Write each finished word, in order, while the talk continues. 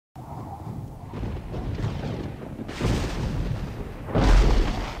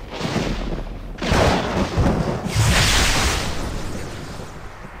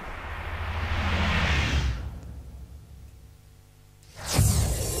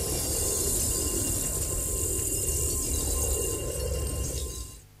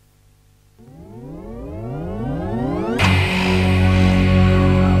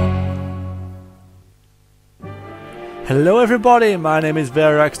Hello everybody, my name is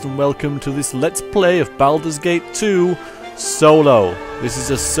Verax and welcome to this Let's Play of Baldur's Gate 2 Solo. This is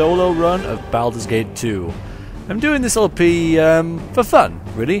a solo run of Baldur's Gate 2. I'm doing this LP for fun,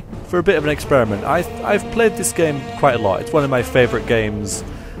 really, for a bit of an experiment. I've played this game quite a lot. It's one of my favourite games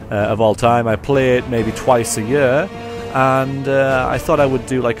of all time. I play it maybe twice a year, and I thought I would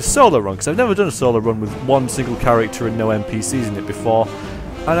do like a solo run, because I've never done a solo run with one single character and no NPCs in it before.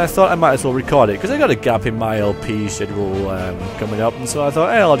 And I thought I might as well record it, because I got a gap in my LP schedule coming up, and so I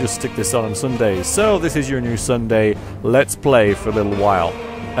thought, hey, I'll just stick this on Sundays. So this is your new Sunday Let's Play for a little while.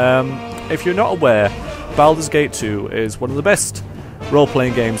 If you're not aware, Baldur's Gate 2 is one of the best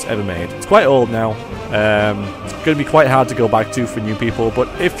role-playing games ever made. It's quite old now. It's going to be quite hard to go back to for new people, but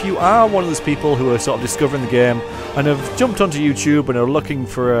if you are one of those people who are sort of discovering the game and have jumped onto YouTube and are looking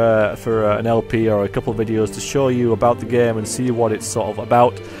for an LP or a couple of videos to show you about the game and see what it's sort of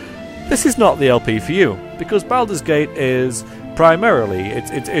about, this is not the LP for you, because Baldur's Gate is primarily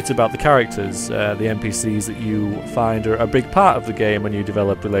it's about the characters. The NPCs that you find are a big part of the game, and you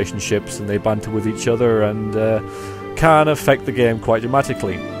develop relationships and they banter with each other and can affect the game quite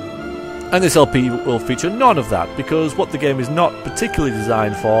dramatically. And this LP will feature none of that, because what the game is not particularly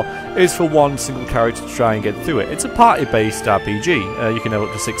designed for is for one single character to try and get through it. It's a party-based RPG. You can have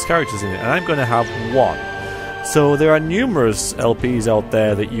up to 6 characters in it, and I'm going to have 1. So there are numerous LPs out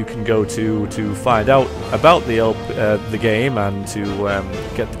there that you can go to find out about the game and to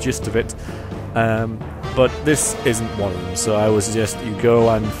get the gist of it. But this isn't one of them, so I would suggest you go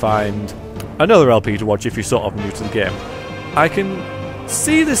and find another LP to watch if you're sort of new to the game. I can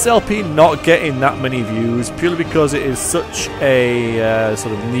see this LP not getting that many views purely because it is such a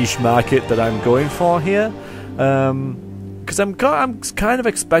sort of niche market that I'm going for here. Because I'm kind of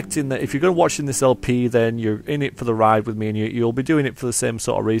expecting that if you're going to watch in this LP, then you're in it for the ride with me, and you'll be doing it for the same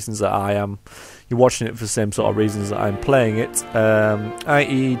sort of reasons that I am. You're watching it for the same sort of reasons that I'm playing it,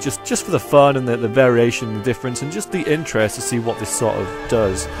 i.e. just for the fun and the variation, the difference, and just the interest to see what this sort of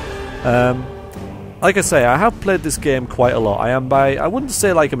does. Like I say, I have played this game quite a lot. I wouldn't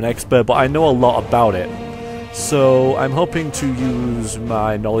say like I'm an expert, but I know a lot about it. So I'm hoping to use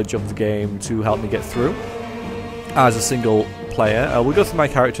my knowledge of the game to help me get through as a single player. We'll go through my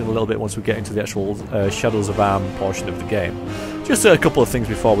character in a little bit once we get into the actual Shadows of Arm portion of the game. Just a couple of things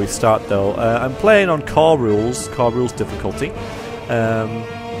before we start though. I'm playing on core rules difficulty.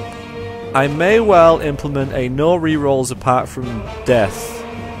 I may well implement a no rerolls apart from death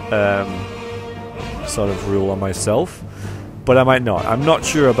sort of rule on myself, but I might not. I'm not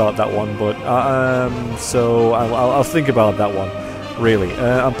sure about that one, but so I'll think about that one. Really,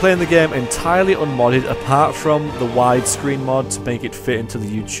 I'm playing the game entirely unmodded, apart from the widescreen mod to make it fit into the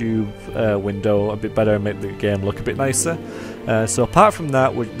YouTube window a bit better and make the game look a bit nicer. So apart from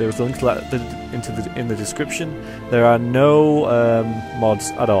that, there's a link to that in the description. There are no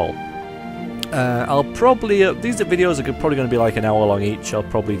mods at all. I'll probably these videos are probably going to be like an hour long each. I'll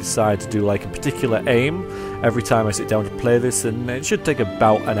probably decide to do like a particular aim every time I sit down to play this, and it should take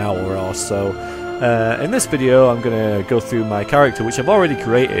about an hour or so. In this video, I'm going to go through my character, which I've already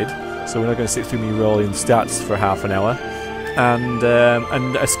created, so we're not going to sit through me rolling stats for half an hour,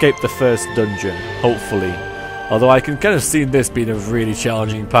 and escape the first dungeon, hopefully. Although I can kind of see this being a really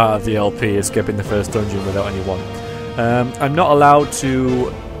challenging part of the LP, escaping the first dungeon without anyone. I'm not allowed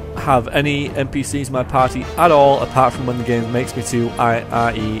to have any NPCs in my party at all, apart from when the game makes me to,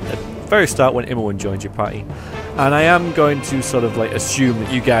 i.e. at the very start when Imoen joins your party. And I am going to sort of like assume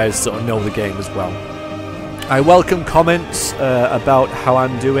that you guys sort of know the game as well. I welcome comments about how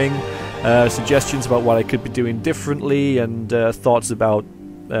I'm doing, suggestions about what I could be doing differently, and thoughts about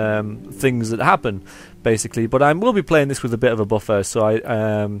things that happen, basically. But I will be playing this with a bit of a buffer, so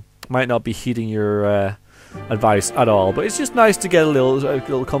I might not be heeding your advice at all, but it's just nice to get a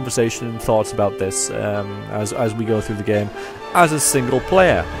little conversation and thoughts about this as we go through the game as a single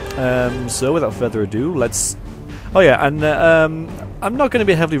player. So without further ado, let's... Oh yeah, and I'm not going to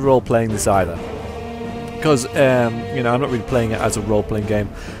be heavily role-playing this either, because you know, I'm not really playing it as a role-playing game,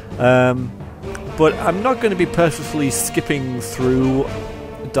 but I'm not going to be purposefully skipping through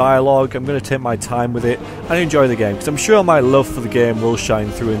dialogue. I'm going to take my time with it and enjoy the game, because I'm sure my love for the game will shine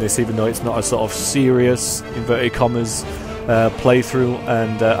through in this, even though it's not a sort of serious, inverted commas, playthrough,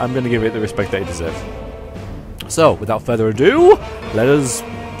 and I'm going to give it the respect that it deserves. So, without further ado, let us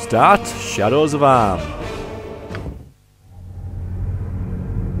start Shadows of Arm.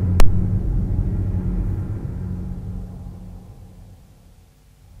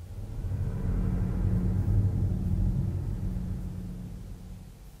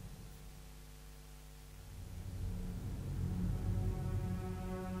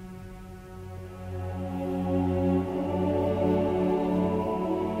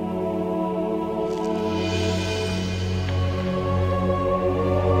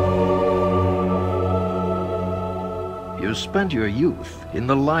 You spent your youth in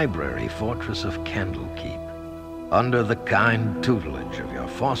the library fortress of Candlekeep, under the kind tutelage of your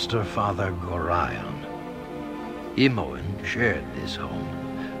foster father Gorion. Imoen shared this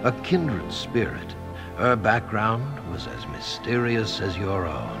home, a kindred spirit. Her background was as mysterious as your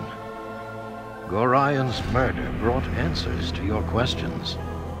own. Gorion's murder brought answers to your questions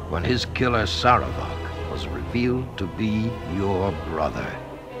when his killer Saravok was revealed to be your brother.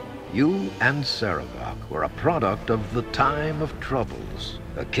 You and Saravok were a product of the Time of Troubles,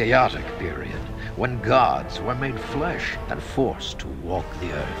 a chaotic period when gods were made flesh and forced to walk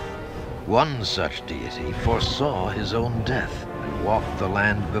the earth. One such deity foresaw his own death and walked the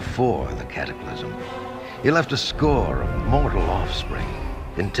land before the cataclysm. He left a score of mortal offspring,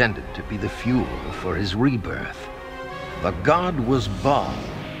 intended to be the fuel for his rebirth. The god was Baal,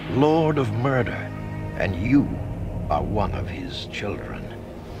 Lord of Murder, and you are one of his children.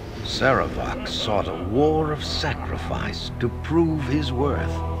 Saravok sought a war of sacrifice to prove his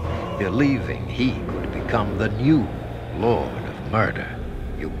worth, believing he could become the new Lord of Murder.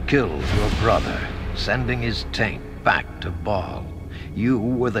 You killed your brother, sending his taint back to Baal. You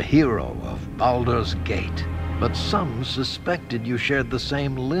were the hero of Baldur's Gate, but some suspected you shared the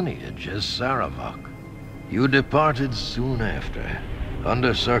same lineage as Saravok. You departed soon after,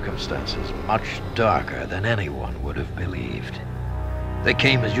 under circumstances much darker than anyone would have believed. They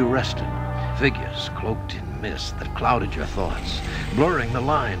came as you rested, figures cloaked in mist that clouded your thoughts, blurring the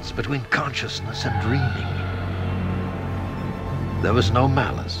lines between consciousness and dreaming. There was no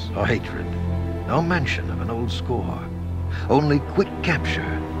malice or hatred, no mention of an old score, only quick capture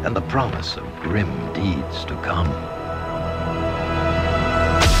and the promise of grim deeds to come.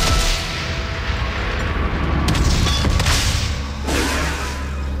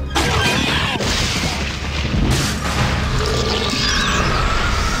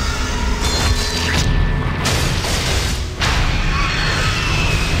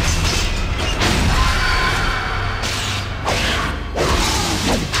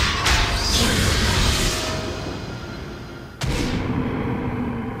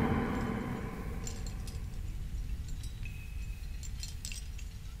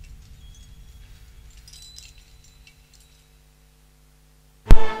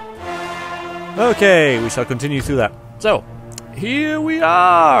 Okay, we shall continue through that. So, here we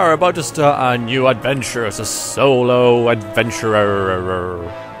are, about to start a new adventure as a solo adventurer.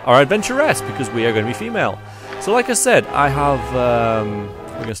 Or adventuress, because we are going to be female. So like I said, I have,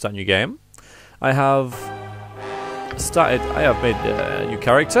 we're going to start a new game. I have made a new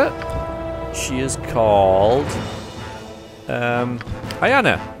character. She is called,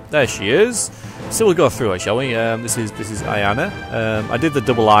 Ayana. There she is. So we'll go through it, shall we? This is Ayana. I did the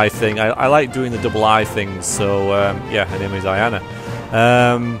double I thing. I like doing the double I things, so yeah, her name is Ayana.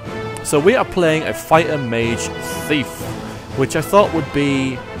 So we are playing a fighter mage thief, which I thought would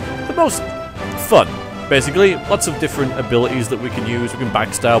be the most fun. Basically, lots of different abilities that we can use. We can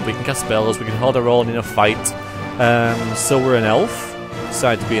backstab, we can cast spells, we can hold our own in a fight. So we're an elf.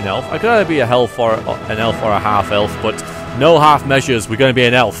 Decided to be an elf. I could either be an elf or a half elf, but no half measures. We're going to be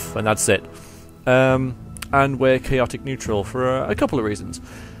an elf, and that's it. And we're chaotic neutral for a couple of reasons.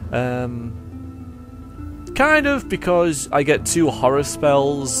 Kind of because I get 2 horror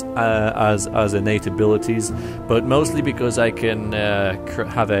spells as innate abilities, but mostly because I can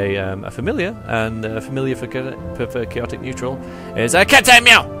have a familiar, and a familiar for chaotic neutral is a cat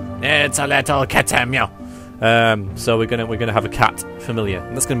meow. It's a little cat meow. So we're gonna have a cat familiar,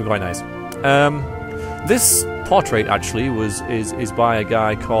 and that's gonna be quite nice. This portrait actually is by a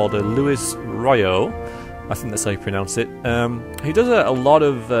guy called Louis Royo. I think that's how you pronounce it. He does a lot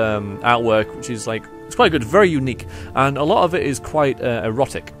of artwork, which is like, it's quite good, very unique, and a lot of it is quite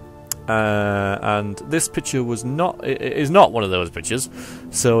erotic. And this picture is not one of those pictures,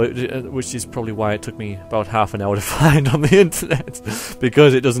 so which is probably why it took me about half an hour to find on the internet,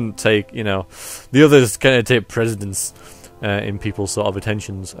 because it doesn't take, you know, the others kind of take precedence in people's sort of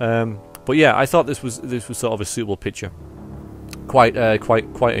attentions. But yeah, I thought this was sort of a suitable picture, quite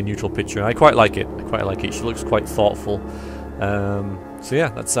a neutral picture. I quite like it. She looks quite thoughtful. So yeah,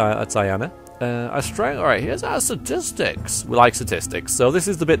 that's Ayana. Our strength. All right, here's our statistics. We like statistics, so this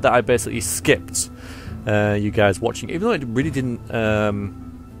is the bit that I basically skipped. You guys watching, even though it really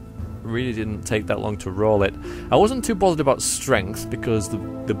didn't take that long to roll it. I wasn't too bothered about strength because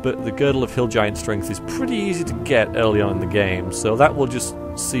the girdle of hill giant strength is pretty easy to get early on in the game, so that will just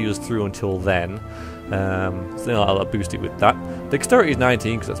see us through until then. So then I'll boost it with that. Dexterity is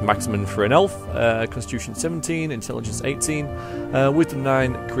 19 because that's maximum for an elf. Constitution 17, Intelligence 18, Wisdom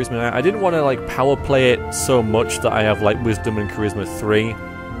 9, Charisma 9. I didn't want to like power play it so much that I have like Wisdom and Charisma 3,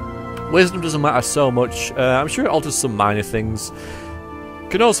 Wisdom doesn't matter so much. I'm sure it alters some minor things.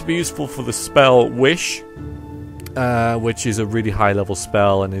 Can also be useful for the spell Wish, which is a really high level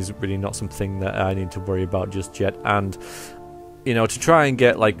spell and is really not something that I need to worry about just yet. And you know, to try and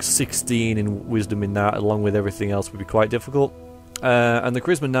get like 16 in Wisdom in that along with everything else would be quite difficult. And the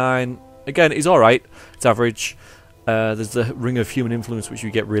Charisma 9, again, is alright. It's average. There's the Ring of Human Influence, which you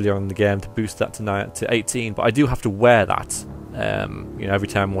get really early in the game to boost that to 18, but I do have to wear that you know, every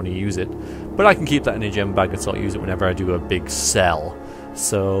time I want to use it. But I can keep that in a gem bag and sort of use it whenever I do a big sell.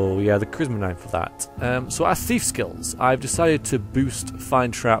 So yeah, the Charisma 9 for that. So our thief skills, I've decided to boost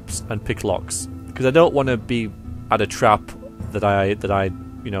Find Traps and Pick Locks, because I don't want to be at a trap that I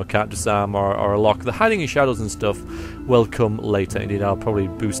you know, can't disarm or a lock. The Hiding in Shadows and stuff will come later. Indeed, I'll probably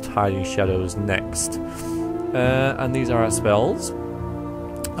boost Hiding in Shadows next. And these are our spells.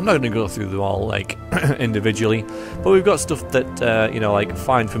 I'm not going to go through them all like individually, but we've got stuff that you know, like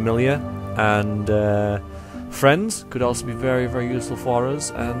Find Familiar and Friends could also be very, very useful for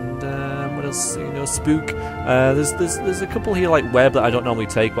us. And what else? You know, Spook. There's a couple here like Web that I don't normally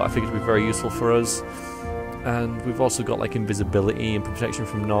take, but I think it'd be very useful for us. And we've also got like invisibility and protection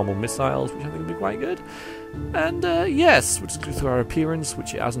from normal missiles, which I think would be quite good. And yes, we'll just go through our appearance,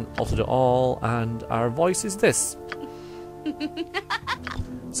 which it hasn't altered at all, and our voice is this.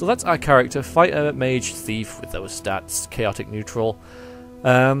 So that's our character, Fighter, Mage, Thief, with those stats, Chaotic, Neutral.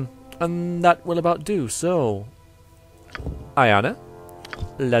 And that will about do. So, Ayana,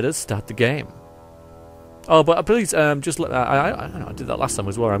 let us start the game. Oh, but please, just let... I don't know, I did that last time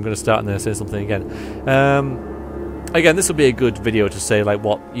as well. I'm going to start and then say something again. Again, this will be a good video to say like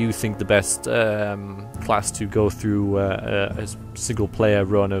what you think the best class to go through a single player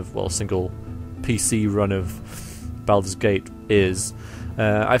run of, well, single PC run of Baldur's Gate is.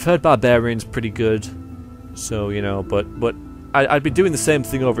 I've heard Barbarian's pretty good, so, you know, but I'd be doing the same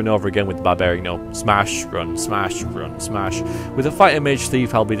thing over and over again with the Barbarian, you know, smash, run, smash, run, smash. With a Fighter, Mage,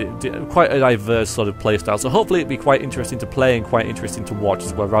 Thief, I'll be quite a diverse sort of playstyle, so hopefully it'll be quite interesting to play and quite interesting to watch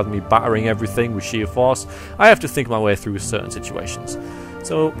as well, rather than me battering everything with sheer force. I have to think my way through certain situations.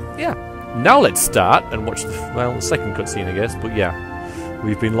 So, yeah, now let's start and watch the second cutscene, I guess, but yeah.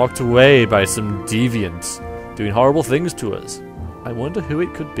 We've been locked away by some deviants, doing horrible things to us. I wonder who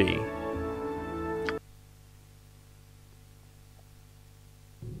it could be.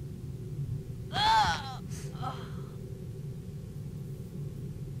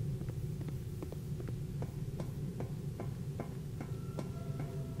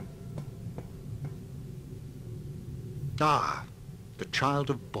 Ah, the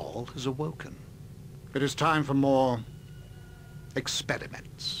child of Baal has awoken. It is time for more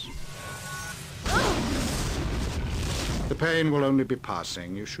experiments. The pain will only be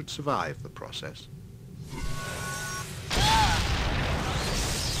passing. You should survive the process.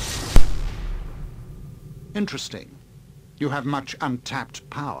 Interesting. You have much untapped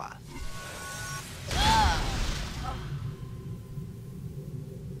power.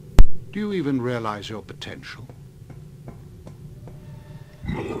 Do you even realize your potential?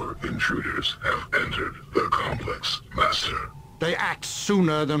 More intruders have entered the complex, Master. They act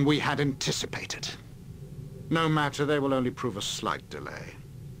sooner than we had anticipated. No matter, they will only prove a slight delay.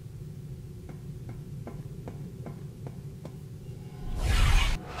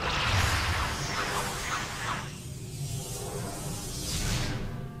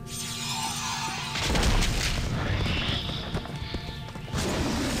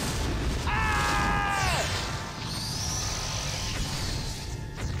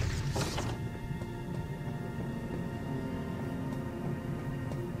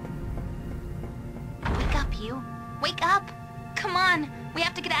 Wake up! Come on! We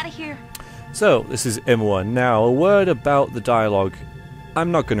have to get out of here! So, this is M1. Now, a word about the dialogue.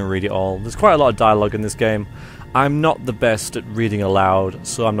 I'm not going to read it all. There's quite a lot of dialogue in this game. I'm not the best at reading aloud,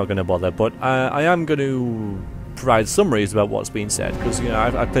 so I'm not going to bother. But I am going to provide summaries about what's being said, because, you know,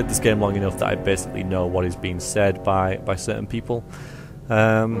 I've played this game long enough that I basically know what is being said by certain people. So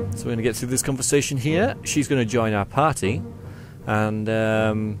we're going to get through this conversation here. She's going to join our party, and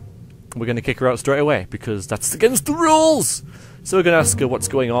we're going to kick her out straight away, because that's against the rules! So we're going to ask her what's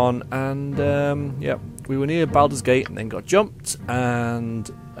going on, and yeah, we were near Baldur's Gate and then got jumped,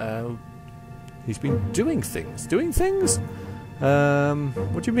 and he's been doing things. Doing things?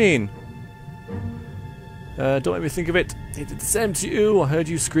 What do you mean? Don't let me think of it. He did the same to you. I heard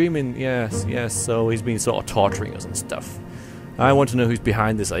you screaming. Yes, yes, so he's been sort of torturing us and stuff. I want to know who's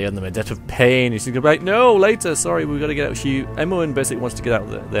behind this. I earn them a debt of pain. He's thinking, right, no, later, sorry, we've got to get out. Emma basically wants to get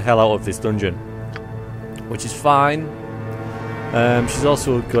out the hell out of this dungeon, which is fine. She's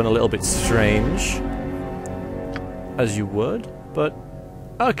also gone a little bit strange, as you would, but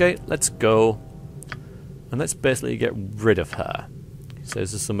Okay, let's go. And let's basically get rid of her. He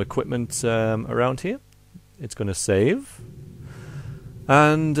says there's some equipment around here. It's going to save.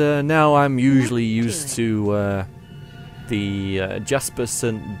 And now I'm usually used to the Jasper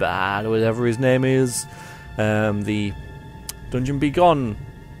St. Bad, or whatever his name is. The Dungeon Begone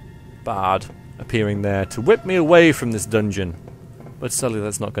Bard appearing there to whip me away from this dungeon. But sadly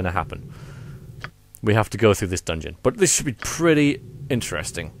that's not going to happen. We have to go through this dungeon. But this should be pretty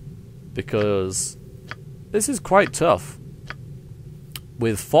interesting. Because this is quite tough.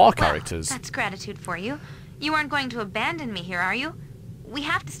 With 4 characters. That's gratitude for you. You aren't going to abandon me here, are you? We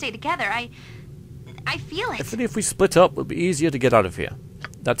have to stay together. I feel it. I think if we split up, it'll be easier to get out of here.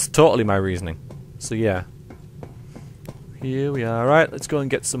 That's totally my reasoning. So yeah. Here we are. Right, let's go and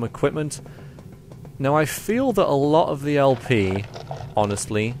get some equipment. Now I feel that a lot of the LP,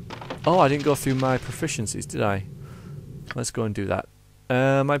 honestly... Oh, I didn't go through my proficiencies, did I? Let's go and do that.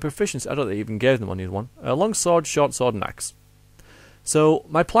 My proficiency, I don't think I even gave them on either one. Long sword, short sword, and axe. So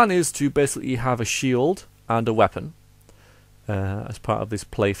my plan is to basically have a shield and a weapon as part of this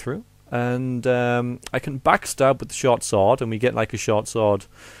playthrough. And I can backstab with the short sword, and we get like a short sword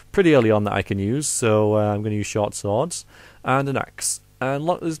pretty early on that I can use. So I'm going to use short swords and an axe. And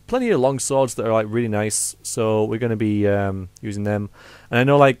there's plenty of long swords that are like really nice, so we're going to be using them. And I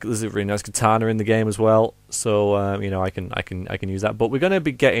know like there's a really nice katana in the game as well, so you know I can use that. But we're going to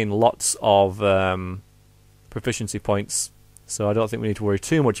be getting lots of proficiency points, so I don't think we need to worry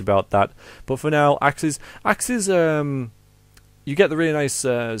too much about that. But for now, axes, you get the really nice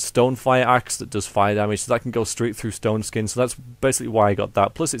stone fire axe that does fire damage, so that can go straight through stone skin. So that's basically why I got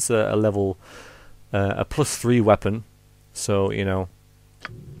that. Plus it's a level a +3 weapon, so you know.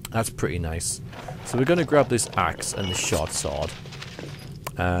 That's pretty nice. So we're going to grab this axe and the short sword.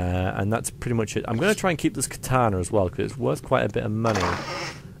 And that's pretty much it. I'm going to try and keep this katana as well, because it's worth quite a bit of money.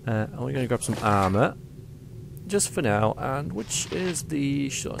 And we're going to grab some armor. Just for now. And which is the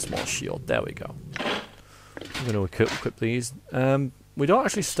small shield. There we go. I'm going to equip these. We don't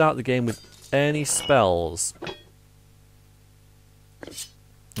actually start the game with any spells.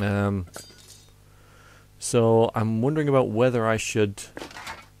 So I'm wondering about whether I should...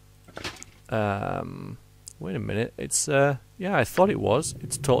 wait a minute, it's, yeah, I thought it was.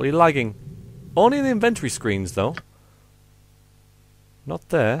 It's totally lagging. Only in the inventory screens, though. Not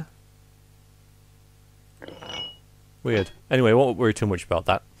there. Weird. Anyway, won't worry too much about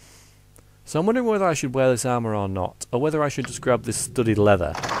that. So I'm wondering whether I should wear this armor or not, or whether I should just grab this studded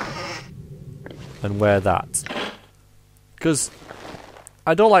leather and wear that. Because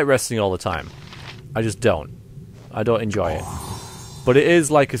I don't like resting all the time. I just don't. I don't enjoy it. But it is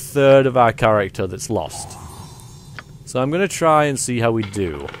like a third of our character that's lost. So I'm going to try and see how we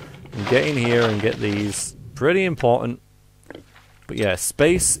do. And get in here and get these. Pretty important. But yeah,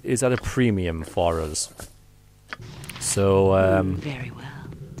 space is at a premium for us. So very well.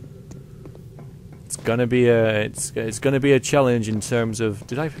 It's gonna be a challenge in terms of...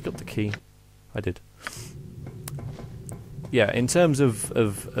 Did I pick up the key? I did. Yeah, in terms of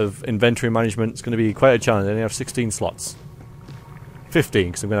inventory management, it's going to be quite a challenge. I only have 16 slots. 15,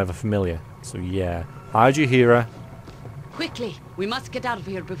 because I'm going to have a familiar. So yeah. Hide your hero. Quickly, we must get out of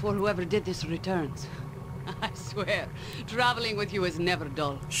here before whoever did this returns. I swear, traveling with you is never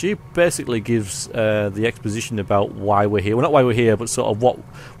dull. She basically gives the exposition about why we're here. Well, not why we're here, but sort of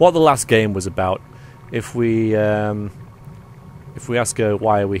what the last game was about. If we ask her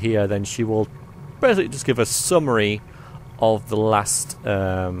why are we here, then she will basically just give a summary of the last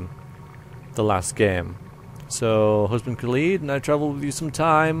game. So, husband Khalid, and I travelled with you some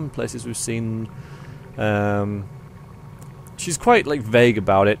time, places we've seen. She's quite like vague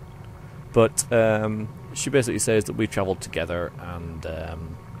about it, but she basically says that we travelled together,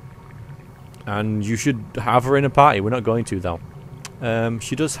 and you should have her in a party. We're not going to though.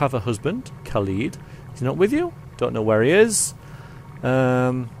 She does have a husband, Khalid. He's not with you. Don't know where he is.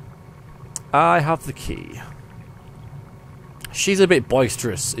 I have the key. She's a bit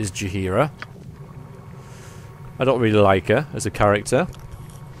boisterous, is Jaheira. I don't really like her as a character,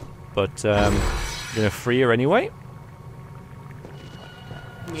 but I'm going to free her anyway.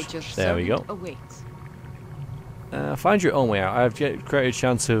 There we go. Find your own way out. I've created a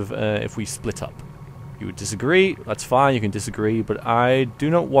chance of if we split up. You would disagree, that's fine, you can disagree, but I do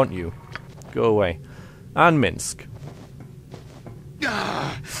not want you. Go away. And Minsk.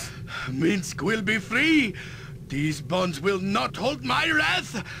 Ah, Minsk will be free. These bonds will not hold my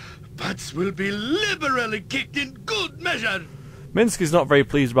wrath, but will be liberally kicked in good measure. Minsk is not very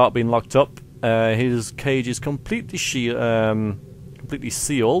pleased about being locked up. His cage is completely sealed,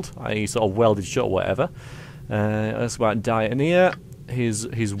 i.e. sort of welded shut or whatever. That's about diet in here.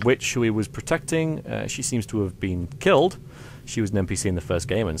 his witch who he was protecting. She seems to have been killed. She was an NPC in the first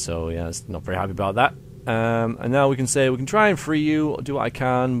game, and so yeah, it's not very happy about that. And now we can say we can try and free you, do what I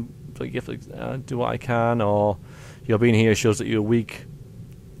can, do what I can, or your being here shows that you're weak.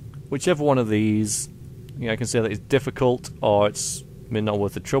 Whichever one of these, I can say that it's difficult, or it's not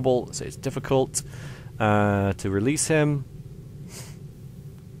worth the trouble. So it's difficult to release him,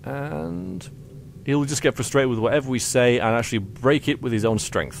 and he'll just get frustrated with whatever we say and actually break it with his own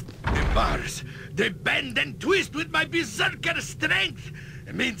strength. The bars, they bend and twist with my berserker strength.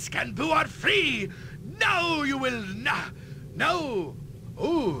 Minsk and Boo are free. No, you will not. No.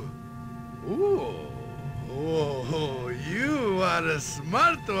 Ooh. Ooh. Oh, you are a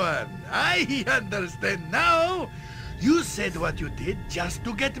smart one. I understand now. You said what you did just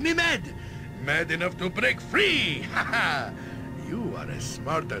to get me mad. Mad enough to break free. Haha. You are as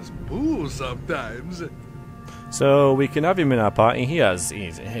smart as Boo sometimes. So we can have him in our party. He's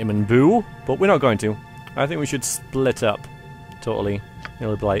him and Boo, but we're not going to. I think we should split up. Totally.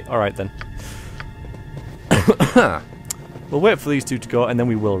 He'll be like, alright then. We'll wait for these two to go and then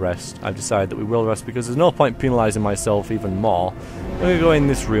we will rest. I've decided that we will rest because there's no point penalising myself even more. I'm going to go in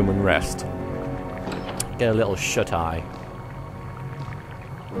this room and rest. Get a little shut-eye.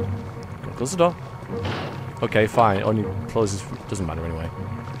 Close the door. Okay, fine. It only closes. Doesn't matter anyway.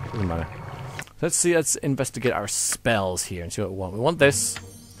 Doesn't matter. Let's see. Let's investigate our spells here and see what we want. We want this.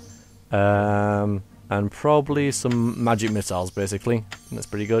 And probably some magic missiles, basically. And that's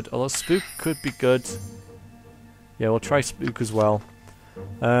pretty good. Although Spook could be good. Yeah, we'll try Spook as well.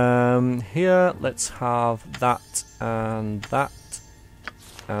 Here, let's have that and that.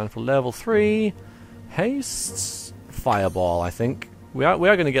 And for level 3, Haste, Fireball, I think. We are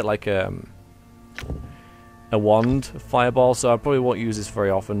going to get like a wand, a Fireball, so I probably won't use this very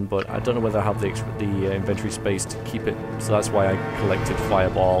often, but I don't know whether I have the inventory space to keep it, so that's why I collected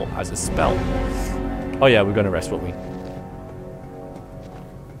Fireball as a spell. Oh yeah, we're going to rest, won't we?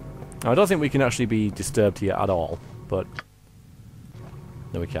 Now, I don't think we can actually be disturbed here at all, but...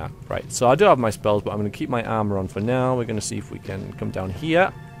 No, we can't. Right, so I do have my spells, but I'm going to keep my armor on for now. We're going to see if we can come down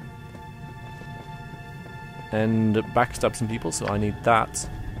here and backstab some people, so I need that. So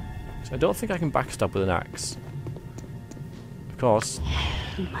I don't think I can backstab with an axe. Of course.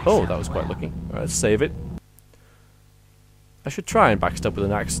 Oh, that was quite lucky. Alright, let's save it. I should try and backstab with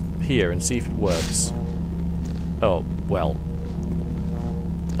an axe here and see if it works. Oh, well.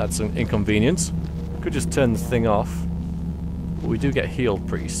 That's an inconvenience. Could just turn the thing off. But we do get healed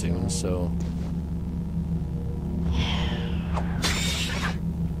pretty soon, so...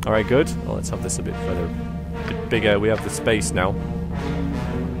 Alright, good. Well, let's have this a bit further. A bit bigger. We have the space now.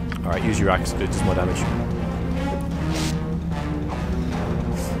 Alright, use your axe. It does more damage.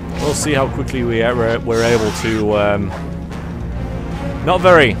 We'll see how quickly we're able to... Not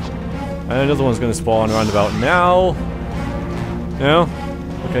very. And another one's going to spawn around about now. No?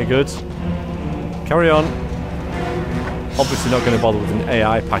 Okay, good. Carry on. Obviously not going to bother with an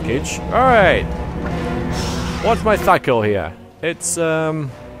AI package. Alright. What's my Thaco here? It's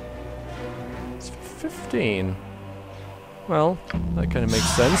 15. Well, that kind of makes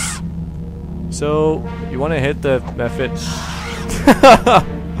sense. So, you want to hit the method.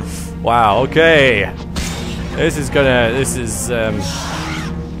 Wow, okay. This is gonna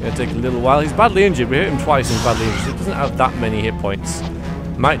take a little while. He's badly injured. We hit him twice and he's badly injured. He doesn't have that many hit points.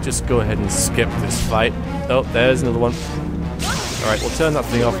 Might just go ahead and skip this fight. Oh, there's another one. Alright, we'll turn that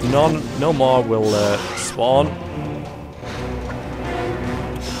thing off. No more will spawn.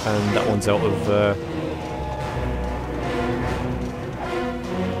 And that one's out of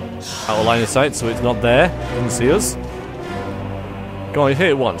line of sight, so it's not there. Doesn't see us. Go on, hit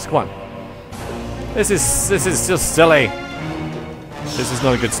it once. Come on. This is just silly. This is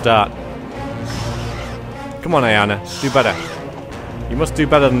not a good start. Come on, Ayana. Do better. You must do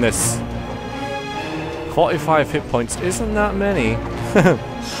better than this. 45 hit points. Isn't that many?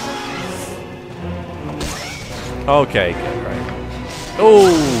 Okay, good, right.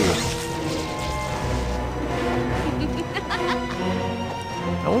 Oh!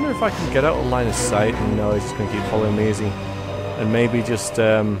 I wonder if I can get out of line of sight. No, he's just going to keep following me, is he? And maybe just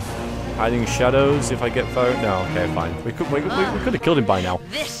hiding shadows if I get far. No, okay, fine. We could have killed him by now.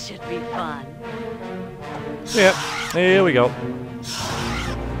 This should be fun. Yeah, here we go.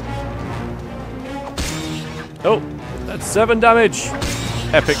 Oh, that's 7 damage.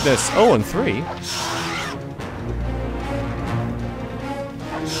 Epicness. Oh, and 3.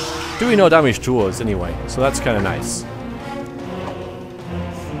 Doing no damage to us anyway, so that's kind of nice.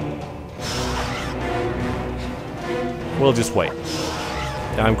 We'll just wait.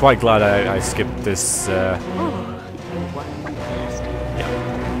 I'm quite glad I skipped this.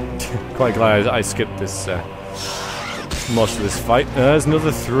 Quite glad I skipped this most of this fight. There's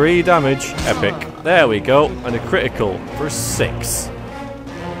another 3 damage. Epic. There we go. And a critical for 6.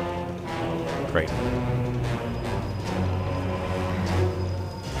 Great.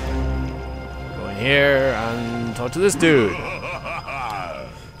 Go in here and talk to this dude.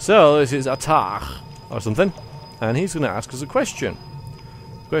 So this is Atar or something, and he's going to ask us a question.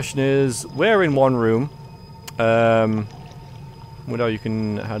 The question is, we're in one room. Without you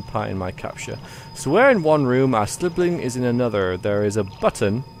can had part in my capture. So we're in one room, our sibling is in another. There is a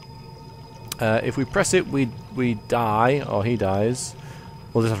button. If we press it, we die, or he dies.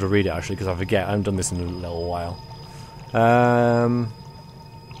 We'll just have to read it actually, because I forget. I haven't done this in a little while.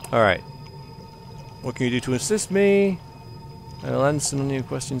 Alright. What can you do to assist me? I'll answer none of your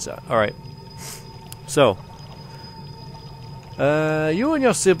questions. Alright. So. You and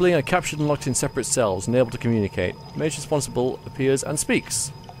your sibling are captured and locked in separate cells, unable to communicate. Mage responsible appears and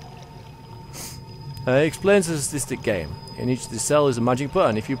speaks. He explains the statistic game. In each of the cell is a magic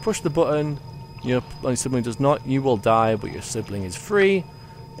button. If you push the button, your sibling does not, you will die, but your sibling is free.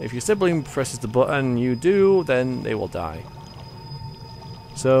 If your sibling presses the button, you do, then they will die.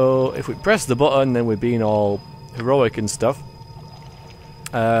 So, if we press the button, then we're being all heroic and stuff.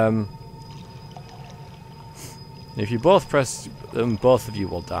 If you both press them, both of you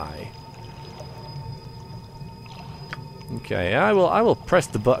will die. Okay, I will press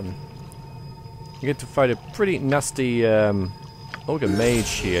the button. You get to fight a pretty nasty ogre mage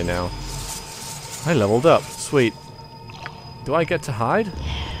here now. I leveled up. Sweet. Do I get to hide?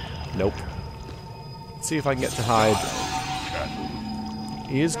 Nope. Let's see if I can get to hide.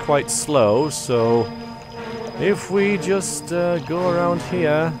 He is quite slow, so if we just go around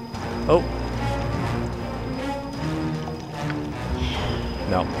here. Oh.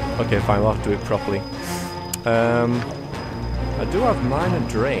 No. Okay, fine, we'll have to do it properly. I do have Minor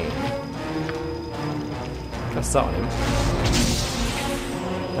Drain. Cast that on him.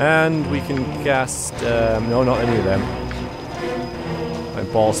 And we can cast... no, not any of them. My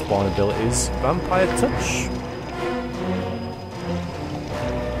ball spawn abilities. Vampire Touch.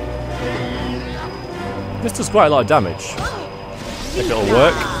 This does quite a lot of damage. If it'll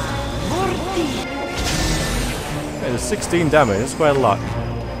work. Okay, there's 16 damage, that's quite a lot.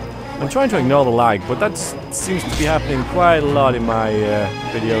 I'm trying to ignore the lag, but that seems to be happening quite a lot in my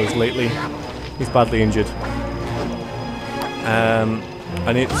videos lately. He's badly injured. And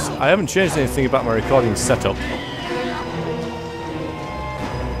I haven't changed anything about my recording setup.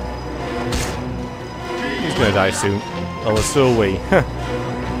 He's gonna die soon. Oh, so are we.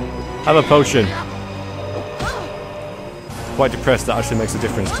 Have a potion. Quite depressed that actually makes a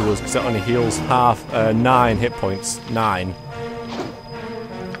difference to us because it only heals half 9 hit points. 9.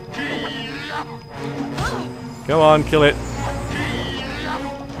 Come on, kill it.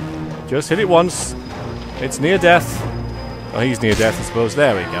 Just hit it once. It's near death. Oh, he's near death, I suppose.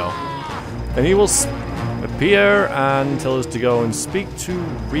 There we go. Then he will appear and tell us to go and speak to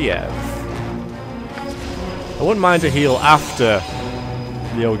Riev. I wouldn't mind a heal after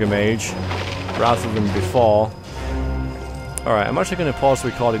the Ogre Mage rather than before. Alright, I'm actually going to pause the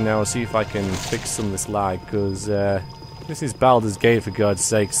recording now and see if I can fix some of this lag, because this is Baldur's Gate, for God's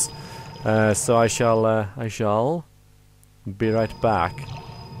sakes. So I shall be right back.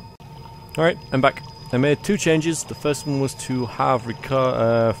 Alright, I'm back. I made 2 changes. The first one was to have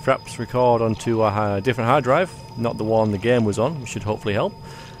Fraps record onto a different hard drive, not the one the game was on, which should hopefully help.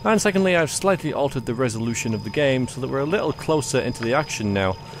 And secondly, I've slightly altered the resolution of the game so that we're a little closer into the action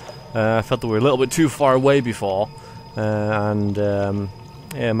now. I felt that we were a little bit too far away before.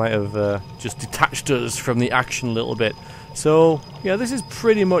 Yeah, might have just detached us from the action a little bit. So, yeah, this is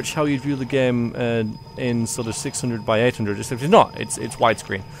pretty much how you'd view the game in sort of 600 by 800, except it's not. It's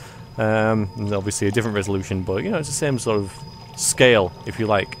widescreen. There's obviously a different resolution, but, you know, it's the same sort of scale, if you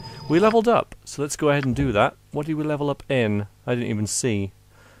like. We leveled up, so let's go ahead and do that. What did we level up in? I didn't even see.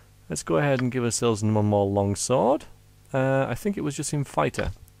 Let's go ahead and give ourselves one more longsword. I think it was just in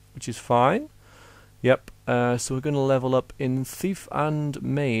fighter, which is fine. Yep, so we're going to level up in Thief and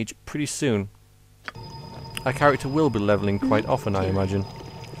Mage pretty soon. Our character will be leveling quite often, I imagine.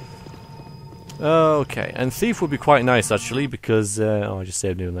 Okay, and Thief would be quite nice actually, because... oh, I just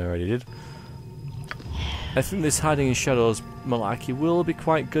saved him, I already did. I think this hiding in shadows malarkey will be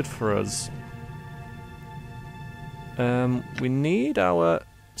quite good for us. We need our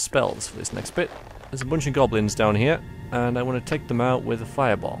spells for this next bit. There's a bunch of goblins down here, and I want to take them out with a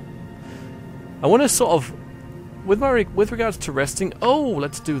fireball. I want to sort of, with regards to resting, oh,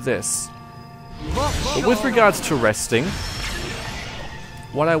 let's do this. But with regards to resting,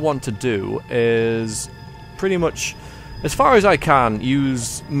 what I want to do is pretty much as far as I can,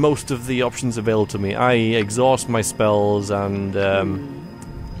 use most of the options available to me. I exhaust my spells and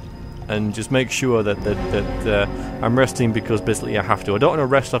just make sure that I'm resting because basically I have to. I don't want to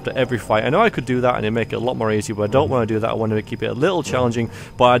rest after every fight. I know I could do that and it'd make it a lot more easy, but I don't want to do that. I want to keep it a little challenging,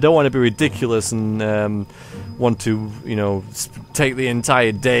 but I don't want to be ridiculous and want to, you know, take the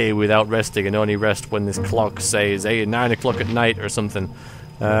entire day without resting and only rest when this clock says 8 or 9 o'clock at night or something.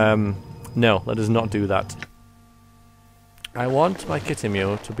 No, let us not do that. I want my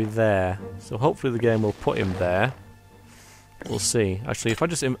Kitimio to be there, so hopefully the game will put him there. We'll see. Actually, if I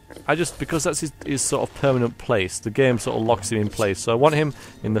just because that's his sort of permanent place, the game sort of locks him in place. So I want him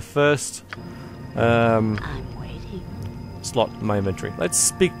in the first slot in my inventory. Let's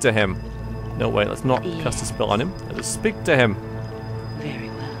speak to him. No, wait, let's not cast a spell on him. Let us speak to him. Very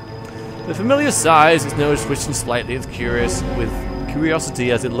well. The familiar size, his nose twitching slightly with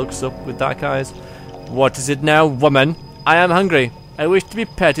curiosity as it looks up with dark eyes. What is it now, woman? I am hungry. I wish to be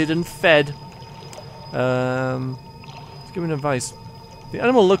petted and fed. Let's give him advice. The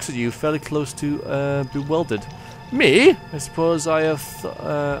animal looks at you, fairly close to bewildered. Me? I suppose I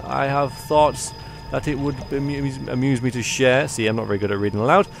have thoughts that it would amuse me to share. See, I'm not very good at reading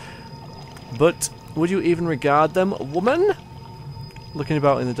aloud. But would you even regard them, woman? Looking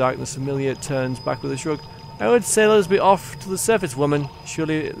about in the darkness, Amelia turns back with a shrug. I would say let us be off to the surface, woman.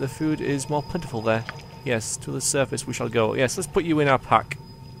 Surely the food is more plentiful there. Yes, to the surface we shall go. Yes, let's put you in our pack.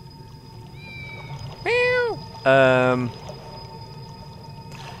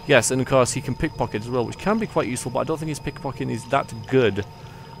 Yes, and of course he can pickpocket as well, which can be quite useful, but I don't think his pickpocketing is that good.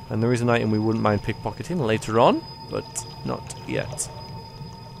 And there is an item we wouldn't mind pickpocketing later on, but not yet.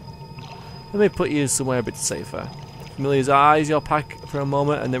 Let me put you somewhere a bit safer. Amelia's eyes your pack for a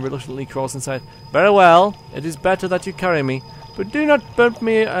moment and then reluctantly crawls inside. Very well, it is better that you carry me, but do not bump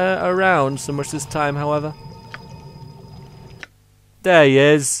me around so much this time, however. There he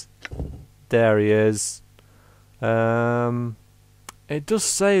is. There he is. It does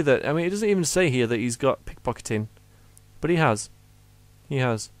say that, I mean, it doesn't even say here that he's got pickpocketing, but he has. He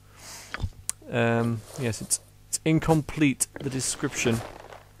has. Yes, it's incomplete, the description.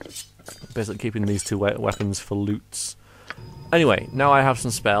 Basically keeping these two weapons for loots. Anyway, now I have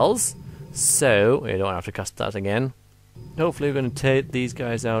some spells, so we don't have to cast that again. Hopefully we're going to take these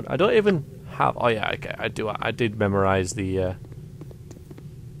guys out. I don't even have... Oh yeah, okay, I did memorize the...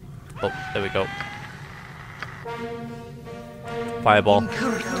 Oh, there we go. Fireball.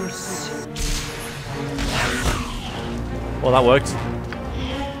 Well, that worked.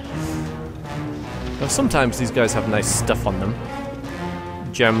 Now, sometimes these guys have nice stuff on them.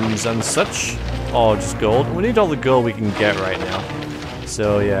 Gems and such. Or just gold. We need all the gold we can get right now.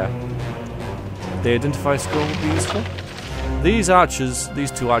 So, yeah. The identify scroll would be useful. These archers,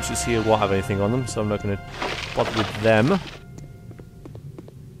 these two archers here won't have anything on them, so I'm not going to bother with them.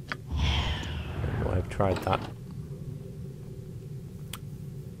 Oh, I've tried that.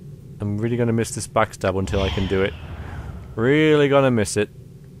 I'm really going to miss this backstab until I can do it. Really going to miss it.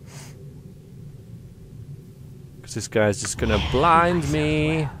 Because this guy's just going to blind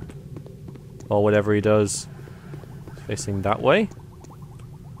me. Or whatever he does. He's facing that way.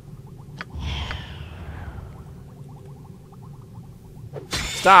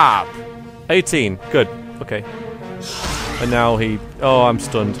 Stop! 18. Good. Okay. And now he... Oh, I'm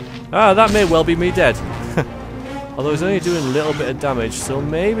stunned. Ah, that may well be me dead. Although he's only doing a little bit of damage, so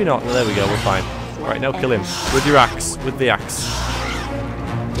maybe not. Well, there we go, we're fine. Right, now kill him. With your axe. With the axe.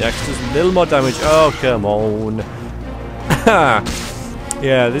 The axe does a little more damage. Oh, come on.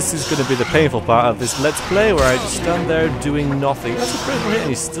 Yeah, this is going to be the painful part of this Let's Play, where I just stand there doing nothing. That's a critical hit, and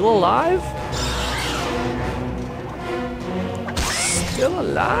he's still alive? Still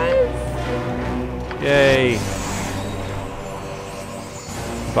alive? Yay.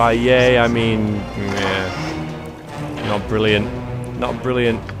 By yay, I mean... yeah. Not brilliant. Not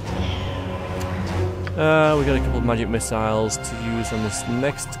brilliant. We got a couple of magic missiles to use on this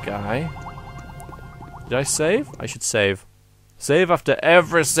next guy. Did I save? I should save. Save after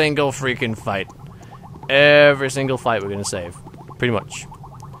every single freaking fight. Every single fight we're gonna save. Pretty much.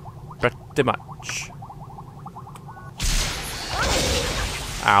 Pretty much.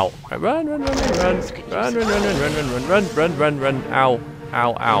 Ow. Run, run, run, run, run. Run, run, run, run, run, run, run, run, run, run. Ow.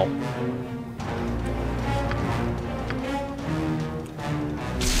 Ow, ow.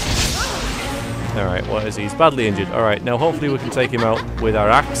 Alright, what is he? He's badly injured. Alright, now hopefully we can take him out with our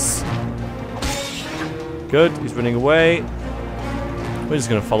axe. Good, he's running away. We're just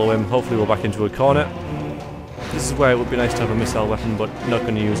going to follow him. Hopefully we'll back into a corner. This is where it would be nice to have a missile weapon, but not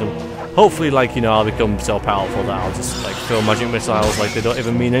going to use them. Hopefully, like, you know, I'll become so powerful that I'll just, like, throw magic missiles like they don't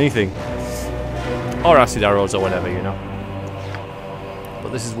even mean anything. Or acid arrows or whatever, you know.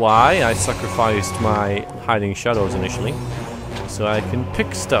 But this is why I sacrificed my hiding shadows initially, so I can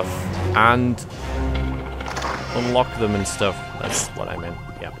pick stuff and unlock them and stuff. That's what I meant,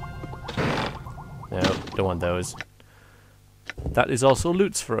 yeah. No, don't want those. That is also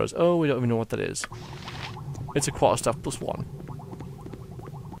loots for us. Oh, we don't even know what that is. It's a quarterstaff +1.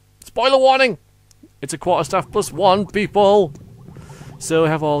 Spoiler warning! It's a quarterstaff +1, people! So we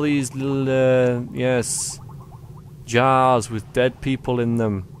have all these little, yes, jars with dead people in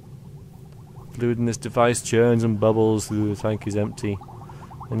them. Fluid in this device churns and bubbles through the tank is empty.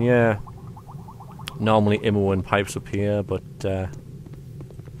 And yeah, normally Imoen pipes up here, but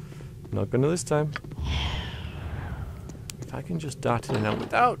not gonna this time. If I can just dart in and out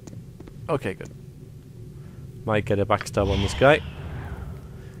without... Okay, good. Might get a backstab on this guy.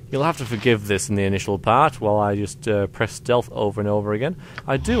 You'll have to forgive this in the initial part while I just press stealth over and over again.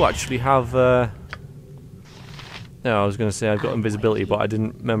 I do actually have... No, I was going to say I've got invisibility, but I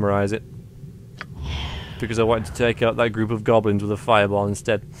didn't memorize it. Because I wanted to take out that group of goblins with a fireball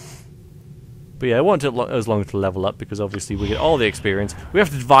instead. But yeah, it won't take as long to level up, because obviously we get all the experience. We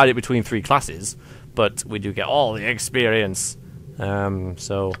have to divide it between 3 classes, but we do get all the experience.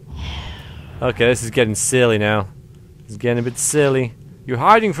 So... Okay, this is getting silly now. It's getting a bit silly. You're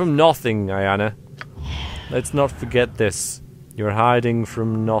hiding from nothing, Ayana. Let's not forget this. You're hiding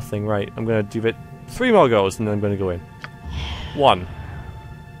from nothing. Right, I'm going to give it 3 more goes, and then I'm going to go in. 1.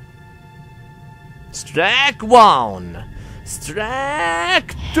 Strike 1.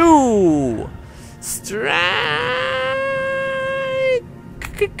 Strike 2. Strike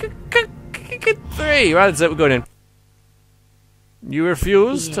 3. Right, that's it. We're going in. You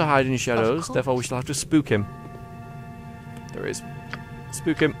refuse to hide in shadows, therefore we shall have to spook him. There is.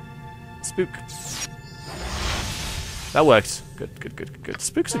 Spook him. Spook. That works. Good, good, good, good.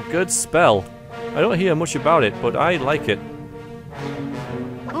 Spook's a good spell. I don't hear much about it, but I like it.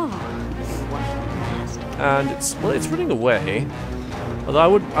 And it's, well, it's running away.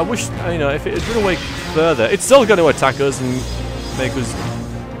 Although I wish, you know, if it had run away further, it's still going to attack us and make us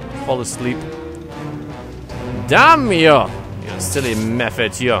fall asleep. Damn you! You silly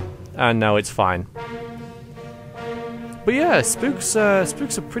method, you. And now it's fine. But yeah, Spook's a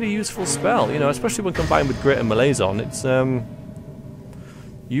pretty useful spell, you know, especially when combined with Greater Malazon. It's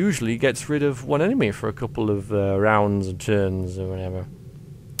usually gets rid of one enemy for a couple of rounds and turns or whatever.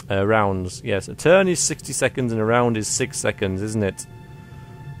 Rounds, yes. A turn is 60 seconds and a round is 6 seconds, isn't it?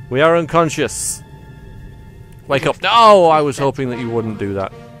 We are unconscious. Wake up. No, I was hoping that you wouldn't do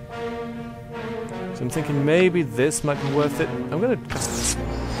that. So I'm thinking maybe this might be worth it. I'm going to cast this.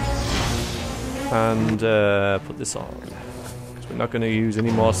 And put this on. Because we're not going to use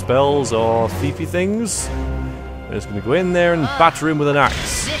any more spells or thiefy things. We're just going to go in there and batter him with an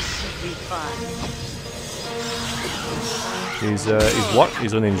axe. This should be fun. He's what?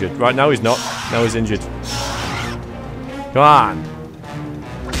 He's uninjured. Right, now he's not. Now he's injured. Come on.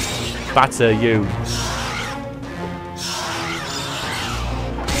 Batter you.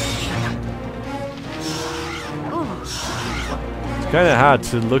 It's kind of hard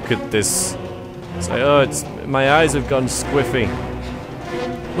to look at this. It's like, oh, my eyes have gone squiffy.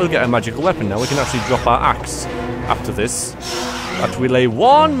 We'll get a magical weapon now. We can actually drop our axe after this. After we lay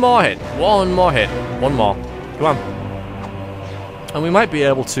one more hit. One more hit. One more. Come on. And we might be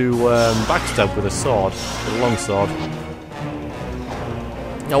able to backstab with a sword. With a long sword.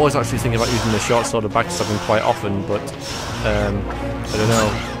 I was actually thinking about using the short sword of backstabbing quite often, but I don't know.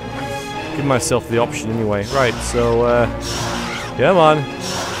 Give myself the option anyway. Right, so come on.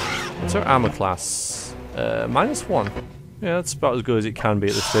 What's our armor class? -1. Yeah, that's about as good as it can be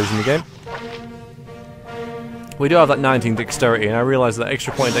at this stage in the game. We do have that 19 dexterity, and I realise that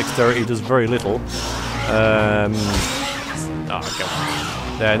extra point dexterity does very little. Oh, come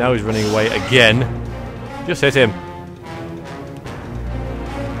on. There, now he's running away again. Just hit him.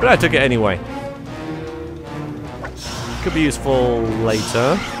 But I took it anyway. Could be useful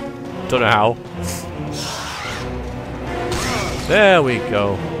later. Don't know how. There we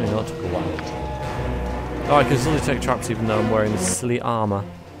go. Yeah, that took a while. Oh, I can still detect traps even though I'm wearing this silly armour.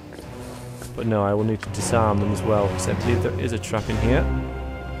 But no, I will need to disarm them as well, because I believe there is a trap in here.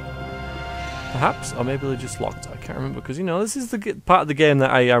 Perhaps, or maybe they're just locked. I can't remember, because, you know, this is the part of the game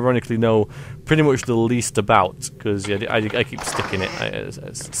that I ironically know pretty much the least about, because yeah, I keep sticking it.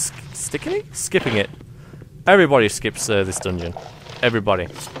 Sticking it? Skipping it. Everybody skips this dungeon. Everybody.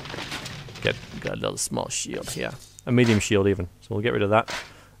 Got a little small shield here. A medium shield even. So we'll get rid of that.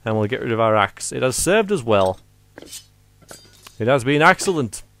 And we'll get rid of our axe. It has served us well. It has been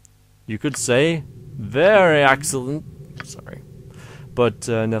excellent. You could say very excellent. Sorry. But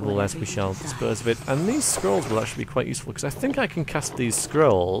nevertheless, we shall dispose of it. And these scrolls will actually be quite useful, because I think I can cast these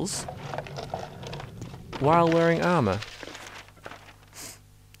scrolls while wearing armor.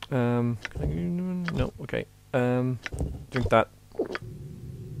 Can I, no, okay. Drink that.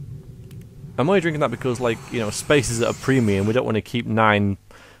 I'm only drinking that because, like, you know, space is at a premium. We don't want to keep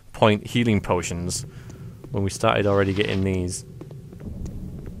 9-point healing potions when we started already getting these.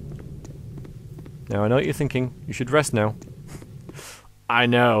 Now, I know what you're thinking. You should rest now. I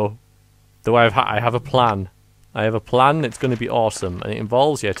know. Though I have a plan. I have a plan. It's going to be awesome. And it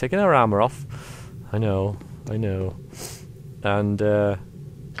involves, yeah, taking our armor off. I know. And,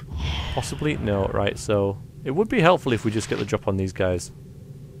 possibly? No, right, so it would be helpful if we just get the drop on these guys.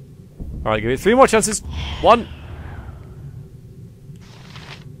 Alright, give it 3 more chances. 1.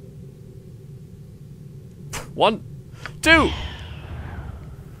 1. 2.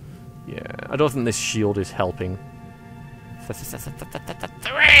 Yeah, I don't think this shield is helping. 3.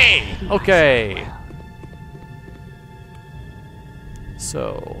 Okay.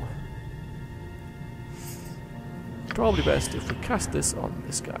 So probably best if we cast this on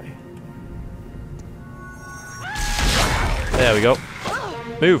this guy. There we go.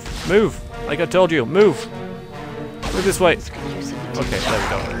 Move! Like I told you, move! Move this way. Okay, there we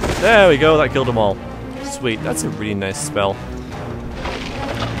go. There we go, that killed them all. Sweet, that's a really nice spell.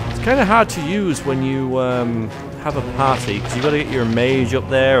 It's kind of hard to use when you have a party, because you've got to get your mage up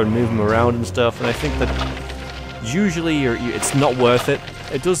there and move them around and stuff, and I think that usually it's not worth it.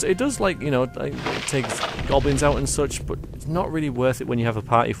 It does like, you know, like, it takes goblins out and such, but it's not really worth it when you have a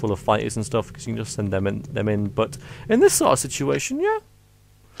party full of fighters and stuff, because you can just send them in. But in this sort of situation, yeah,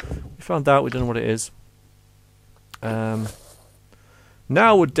 we found out, we don't know what it is.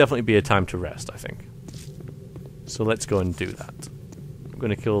 Now would definitely be a time to rest, I think. So let's go and do that. I'm going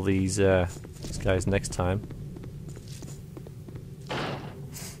to kill these guys next time.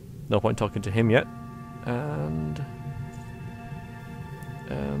 No point talking to him yet. And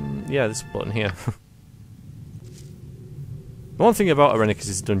yeah, this button here. One thing about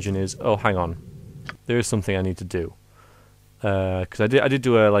Irenicus' dungeon is, oh, hang on, there is something I need to do. Because I did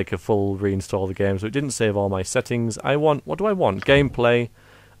do a full reinstall of the game, so it didn't save all my settings. What do I want? Gameplay.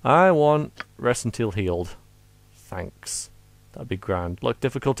 I want rest until healed. Thanks. That'd be grand. Look,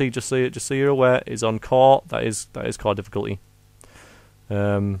 difficulty, just so you're aware, is on core. That is core difficulty.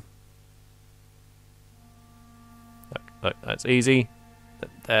 Look, that's easy.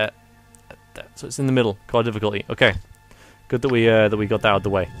 There. So it's in the middle. Core difficulty. Okay. Good that we got that out of the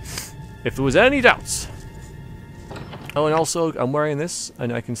way. If there was any doubts. Oh, and also I'm wearing this,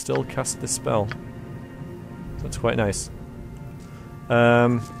 and I can still cast this spell. That's quite nice.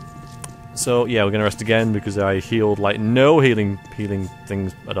 So yeah, we're gonna rest again because I healed like no healing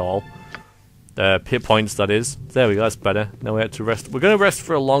things at all. Hit points, that is. There we go. That's better. Now we have to rest. We're gonna rest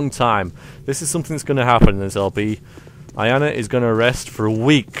for a long time. This is something that's gonna happen in this LP. Ayana is gonna rest for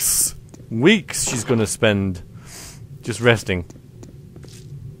weeks. Weeks she's gonna spend just resting.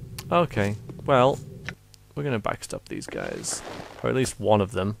 Okay. Well, we're gonna backstab these guys, or at least one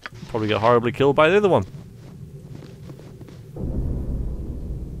of them. Probably get horribly killed by the other one.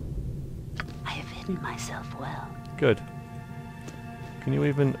 I have hidden myself well. Good. Can you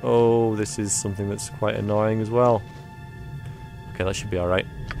even... Oh, this is something that's quite annoying as well. Okay, that should be alright.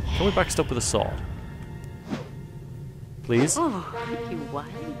 Can we backstab with a sword? Please? Oh, you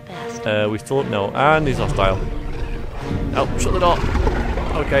wily bastard. We still... No, and he's hostile. Oh, shut the door.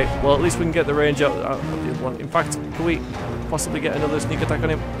 Okay, well at least we can get the range out. In fact, can we possibly get another sneak attack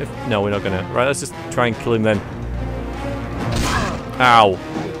on him? No, we're not gonna. Right, let's just try and kill him then. Ow.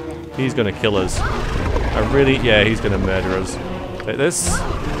 He's gonna kill us. Yeah, he's gonna murder us. Take this.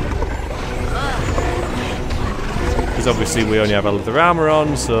 Because obviously we only have a leather armor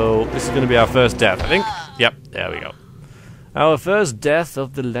on, so this is gonna be our first death, I think. Yep, there we go. Our first death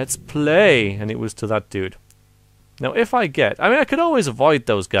of the Let's Play, and it was to that dude. Now, if I mean, I could always avoid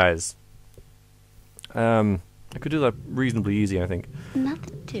those guys. I could do that reasonably easy, I think.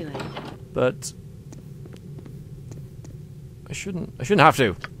 Nothing to it. But I shouldn't have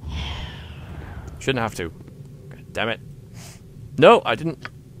to. Shouldn't have to. God damn it. No, I didn't.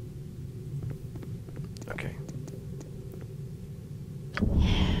 Okay.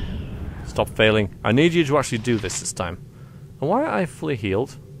 Stop failing. I need you to actually do this time. And why are I fully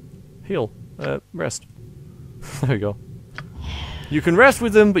healed? Heal. Rest. There we go. You can rest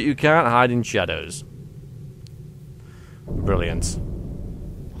with them, but you can't hide in shadows. Brilliant.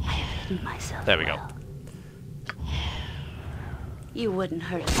 I have hidden myself. There we go. You wouldn't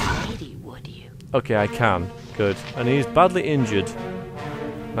hurt a lady, would you? Okay, I can. Good. And he's badly injured.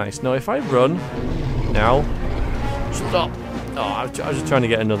 Nice. Now, if I run... Now... Stop. Oh, I was just trying to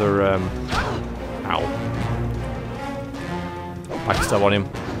get another, ow. Backstab on him.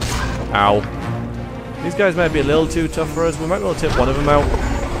 Ow. These guys might be a little too tough for us. We might be able to take one of them out.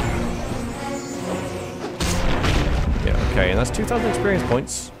 Yeah, okay, and that's 2,000 experience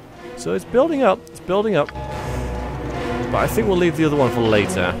points. So it's building up. It's building up. But I think we'll leave the other one for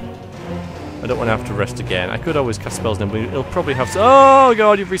later. I don't want to have to rest again. I could always cast spells now, but it'll probably have to... Oh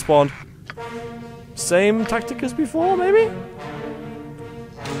god, you've respawned. Same tactic as before, maybe?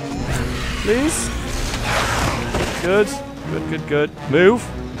 Please? Good. Good, good, good. Move.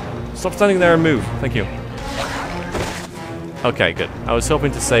 Stop standing there and move. Thank you. Okay, good. I was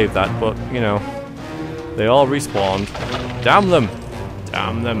hoping to save that, but, you know, they all respawned. Damn them!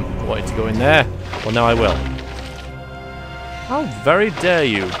 Damn them. I wanted to go in there. Well, now I will. How very dare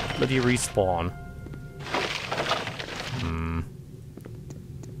you, bloody respawn.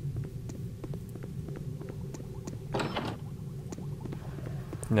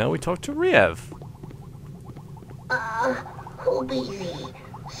 Now we talk to Riev. Who be thee?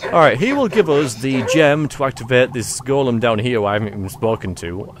 Alright, he will give us the gem to activate this golem down here who I haven't even spoken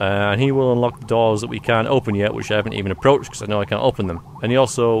to. And he will unlock the doors that we can't open yet, which I haven't even approached because I know I can't open them. And he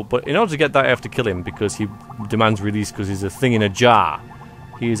also... But in order to get that I have to kill him because he demands release because he's a thing in a jar.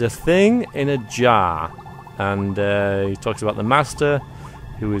 He's a thing in a jar. And he talks about the master,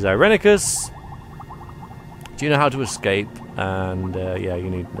 who is Irenicus. Do you know how to escape? And yeah, you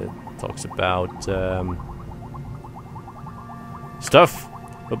need... talks about... stuff.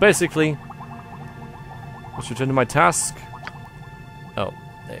 But basically, let's return to my task. Oh,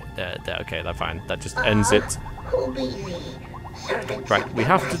 there, okay, that's fine. That just ends it. Who be thee? Right, we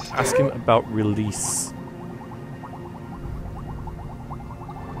have to ask him about release.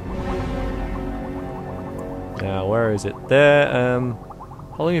 Now, where is it? There,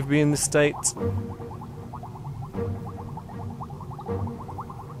 how long have you been in this state?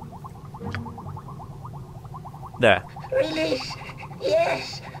 There. Release.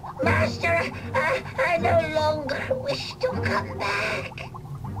 Yes, Master, I no longer wish to come back.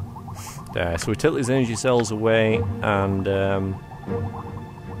 There, so we take these energy cells away, and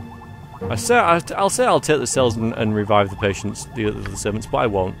I'll say I'll take the cells and revive the patients, the servants, but I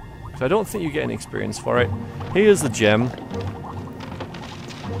won't, because I don't think you get any experience for it. Here's the gem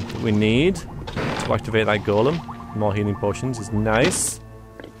that we need to activate that golem. More healing potions is nice.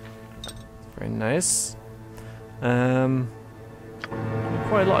 Very nice.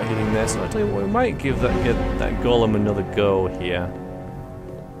 Quite a lot of healing there, so I tell you what, we might give that golem another go here.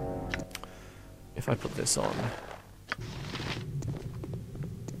 If I put this on.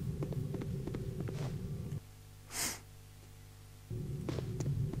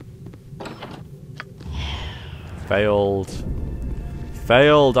 Failed.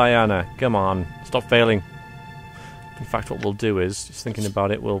 Failed, Diana. Come on. Stop failing. In fact, what we'll do is, just thinking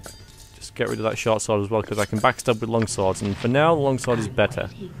about it, we'll just get rid of that short sword as well, because I can backstab with long swords, and for now, the long sword is better.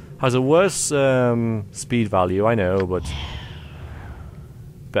 Has a worse speed value, I know, but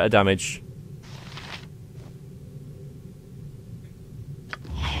better damage.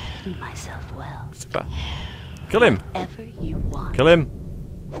 I have hidden myself well. Super. Kill him! Whatever you want. Kill him!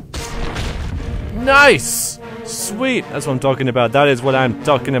 Nice! Sweet! That's what I'm talking about. That is what I'm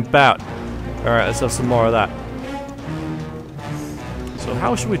talking about. Alright, let's have some more of that. So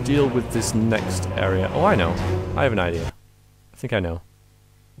how should we deal with this next area? Oh, I know. I have an idea. I think I know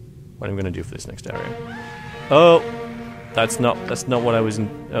what I'm going to do for this next area. Oh! That's not what I was in...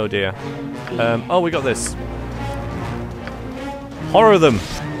 Oh dear. Oh, we got this. Horror them!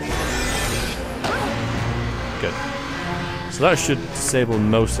 Good. So that should disable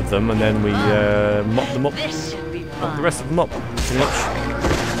most of them, and then we mop them up. This should be Mop fun. the rest of them up, pretty much.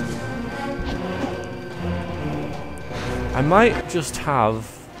 I might just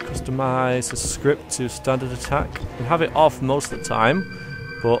customize a script to standard attack and have it off most of the time,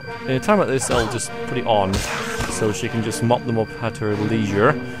 but in a time like this I'll just put it on so she can just mop them up at her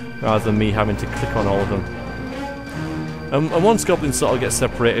leisure rather than me having to click on all of them. And once goblins sort of get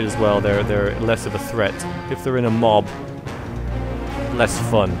separated as well, they're less of a threat. If they're in a mob, less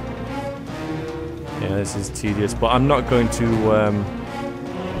fun. Yeah, this is tedious, but I'm not going to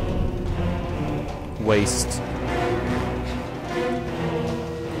waste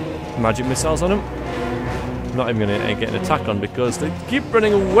magic missiles on them. I'm not even going to get an attack on because they keep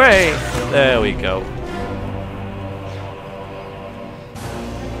running away. There we go.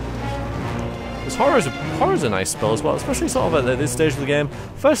 Because horror's a nice spell as well, especially sort of at this stage of the game.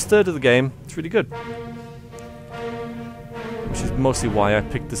 First third of the game, it's really good. Which is mostly why I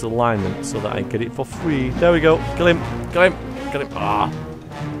picked this alignment, so that I get it for free. There we go. Kill him. Kill him. Kill him. Ah.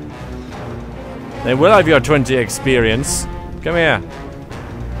 They will have your 20 experience. Come here.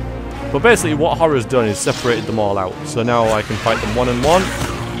 But basically what horror's done is separated them all out. So now I can fight them one-on-one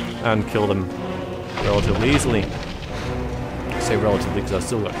and kill them relatively easily. I say relatively because I've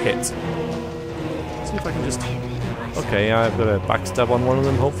still got hits. Let's see if I can just... Okay, I've got a backstab on one of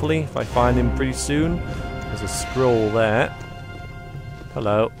them, hopefully, if I find him pretty soon. There's a scroll there.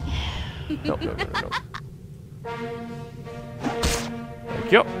 Hello. No.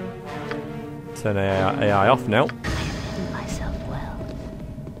 Thank you. Turn AI off now. Hidden myself well.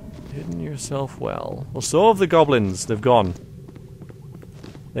 Hidden yourself well. Well, so have the goblins. They've gone.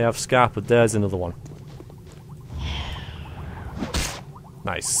 They have Scarp, but there's another one.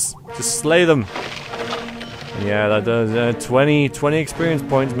 Nice. Just slay them. And yeah, that does 20 experience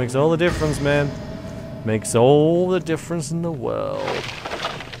points. Makes all the difference, man. Makes all the difference in the world.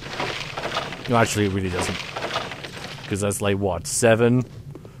 No, actually, it really doesn't. Because that's like, what, 7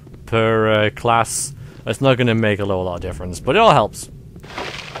 per class? That's not going to make a lot of difference, but it all helps.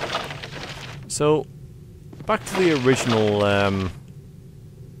 So, back to the original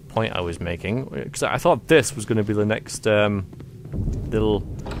point I was making. Because I thought this was going to be the next little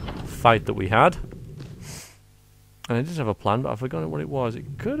fight that we had. And I did have a plan, but I've forgotten what it was. It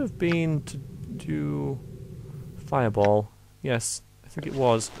could have been to do fireball. Yes, I think it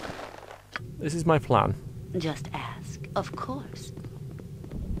was. This is my plan. Just ask. Of course.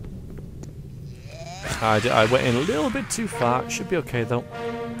 I went in a little bit too far. Should be okay though.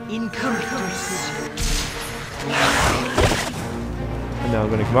 Incorrect. And now I'm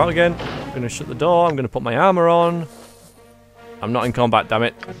going to come out again. I'm going to shut the door. I'm going to put my armor on. I'm not in combat, damn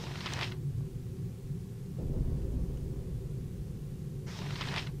it.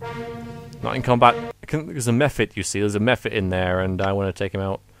 Not in combat. There's a Mephit, you see. There's a Mephit in there, and I want to take him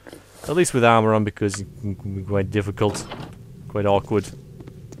out. At least with armor on, because it can be quite difficult. Quite awkward.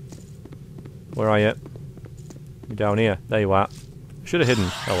 Where are you? You're down here. There you are. Should have hidden.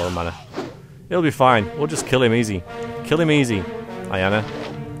 Oh well, manner. It'll be fine. We'll just kill him easy. Kill him easy. Ayana.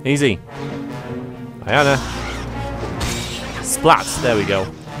 Easy. Ayana. Splat. There we go.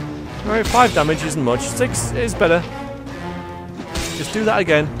 Alright, 5 damage isn't much. 6 is better. Just do that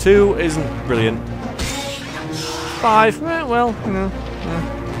again. 2 isn't brilliant. 5, well, you know.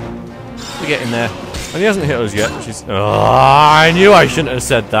 We're getting there. And he hasn't hit us yet, which is... Oh, I knew I shouldn't have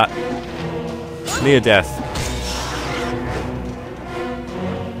said that. Near death.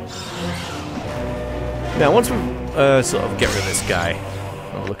 Now, once we sort of get rid of this guy,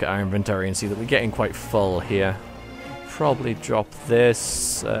 I'll look at our inventory and see that we're getting quite full here. Probably drop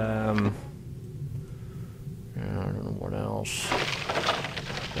this. I don't know what else.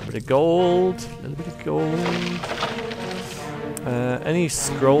 A little bit of gold. A little bit of gold. Any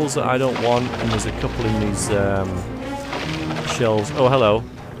scrolls that I don't want, and there's a couple in these shelves. Oh, hello.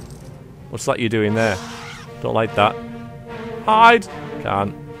 What's that you're doing there? Don't like that. Hide!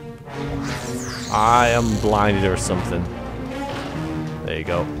 Can't. I am blinded or something. There you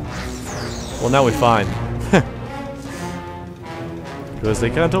go. Well, now we're fine. Because they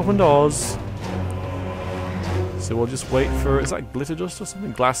can't open doors. So we'll just wait for... Is that glitter dust or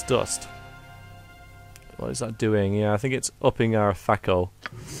something? Glass dust. What is that doing? Yeah, I think it's upping our THAC0.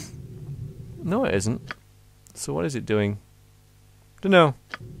 No, it isn't. So what is it doing? Dunno,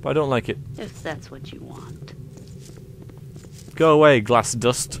 but I don't like it. If that's what you want. Go away, glass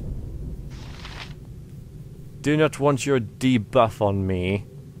dust. Do not want your debuff on me.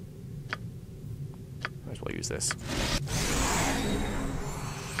 Might as well use this.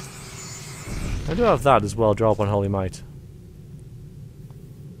 I do have that as well, drop on Holy Might.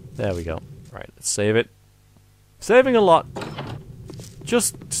 There we go. Right, let's save it. Saving a lot.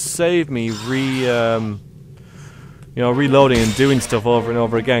 Just to save me reloading and doing stuff over and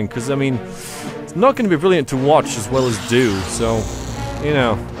over again, because I mean, it's not going to be brilliant to watch as well as do, so, you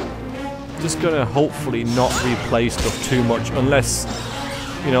know, just going to hopefully not replay stuff too much, unless,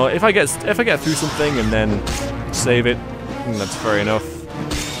 you know, if I get through something and then save it, that's fair enough.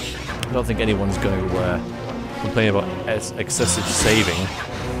 I don't think anyone's going to complain about excessive saving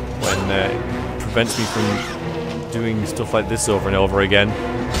when it prevents me from doing stuff like this over and over again.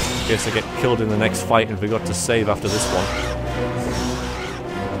 In case I get killed in the next fight and forgot to save after this one.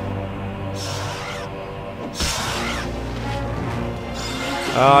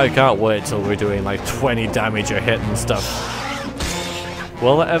 Oh, I can't wait till we're doing like 20 damage a hit and stuff.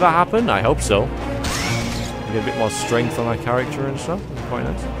 Will that ever happen? I hope so. Get a bit more strength on our character and stuff. That's quite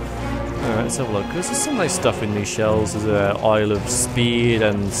nice. Alright, let's have a look. There's some nice stuff in these shells. There's an oil of speed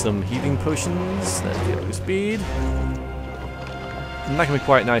and some healing potions. There's the oil of speed. And that can be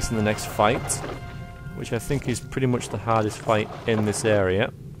quite nice in the next fight, which I think is pretty much the hardest fight in this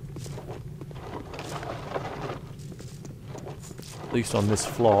area. At least on this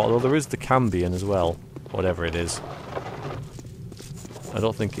floor. Although there is the Cambion as well. Whatever it is. I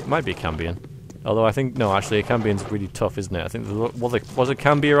don't think it might be a Cambion. Although I think no, actually a Cambion's really tough, isn't it? I think was a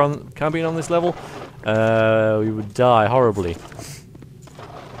Cambion on this level? We would die horribly.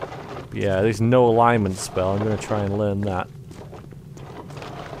 But yeah, there's no alignment spell. I'm going to try and learn that.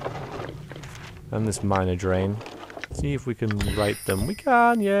 And this Minor Drain. See if we can write them. We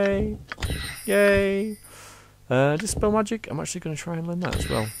can! Yay! Yay! Dispel Magic. I'm actually going to try and learn that as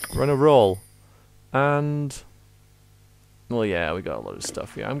well. We're on a roll. And... well, yeah, we got a lot of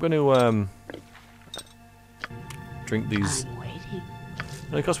stuff here. I'm going to drink these.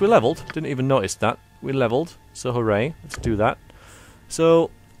 And of course we leveled. Didn't even notice that. We leveled. So hooray. Let's do that.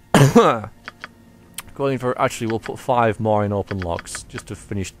 So... going for... actually, we'll put 5 more in open locks. Just to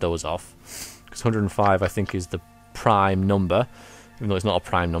finish those off. Because 105, I think, is the prime number. Even though it's not a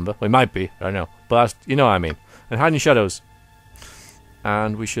prime number. Well, it might be. I don't know. But that's, you know what I mean. And Hiding Shadows.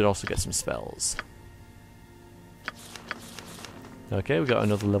 And we should also get some spells. Okay, we got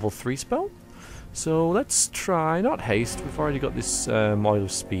another level 3 spell. So let's try, not haste, we've already got this Oil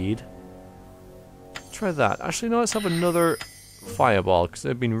of Speed. Try that. Actually, no, let's have another Fireball, because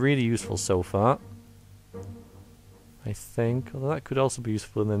they've been really useful so far. I think, although that could also be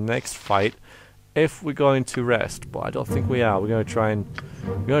useful in the next fight, if we're going to rest. But I don't think we are. We're going to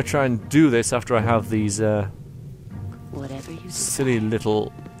try and do this after I have these whatever you silly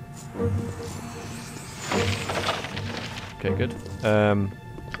little... okay, good.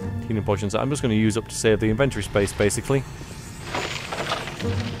 Healing potions. I'm just going to use up to save the inventory space, basically.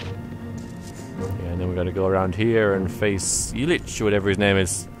 Yeah, and then we're going to go around here and face Ilich, or whatever his name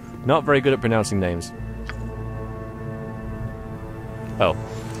is. Not very good at pronouncing names. Oh,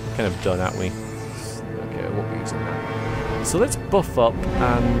 kind of done, aren't we? Okay, I won't be using that. So let's buff up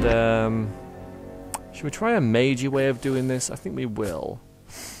and... should we try a magey way of doing this? I think we will.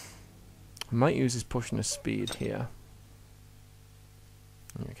 I might use his Potion of Speed here.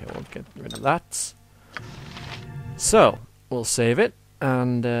 Okay, we'll get rid of that. So, we'll save it,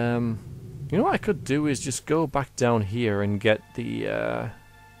 and you know what I could do is just go back down here and get the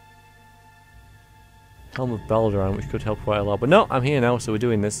Helm of Baldur on, which could help quite a lot. But no, I'm here now, so we're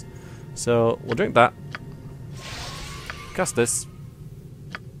doing this. So, we'll drink that. Cast this.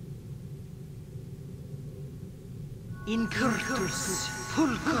 Incurtus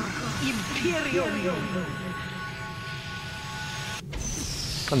Pulcr Imperium.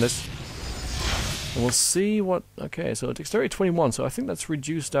 And this. And we'll see what... okay, so Dexterity 21, so I think that's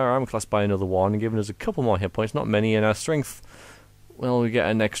reduced our armor class by another 1, and given us a couple more hit points, not many, and our strength... well, we get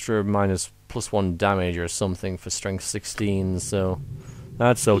an extra +1 damage or something for strength 16, so...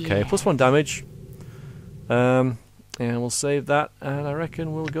 that's okay. Yeah. +1 damage. And we'll save that, and I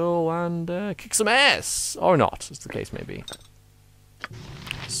reckon we'll go and kick some ass! Or not, as the case may be.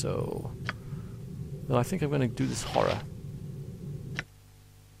 So... well, I think I'm going to do this horror.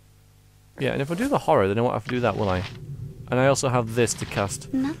 Yeah, and if I do the horror, then I won't have to do that, will I? And I also have this to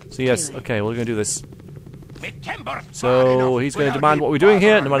cast. Nothing so yes, to it. okay, we're going to do this. So he's going to demand what we're doing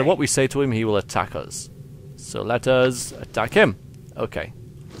here. No matter what we say to him, he will attack us. So let us attack him. Okay.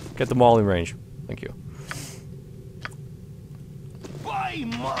 Get them all in range. Thank you.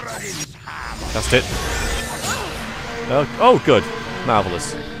 Cast it. Oh, good.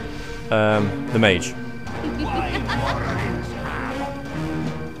 Marvellous. The Mage.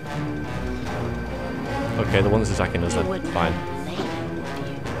 Okay, the one that's attacking us, that's fine.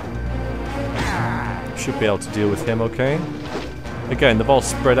 Should be able to deal with him, okay? Again, the ball's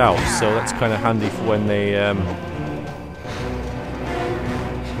spread out, so that's kind of handy for when they...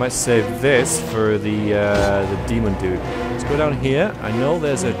 might save this for the demon dude. Let's go down here. I know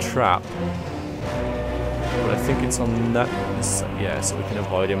there's a trap. But I think it's on that... yeah, so we can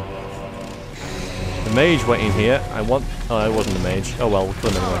avoid him. The mage went in here. I want... oh, it wasn't the mage. Oh well, we'll kill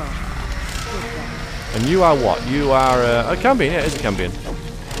him anyway. And you are what? You are a Cambion. Yeah, it is a Cambion.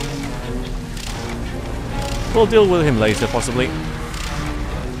 We'll deal with him later, possibly.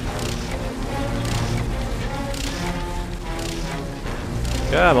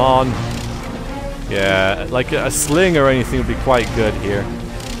 Come on. Yeah, like a sling or anything would be quite good here.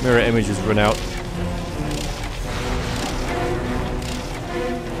 Mirror images run out.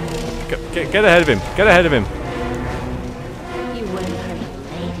 Get ahead of him. Get ahead of him.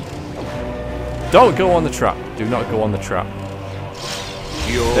 Don't go on the trap. Do not go on the trap.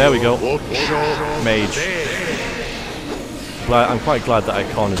 There we go. Mage. I'm quite glad that I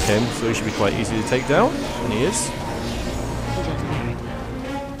cornered him, so he should be quite easy to take down. And he is.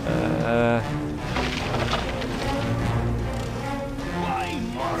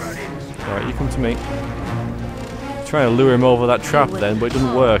 Alright, you come to me. Trying to lure him over that trap then, but it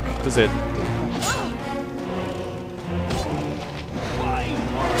doesn't work, does it?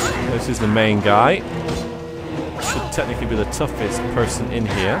 This is the main guy. Should technically be the toughest person in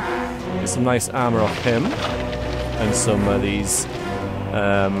here. Get some nice armor off him. And some of these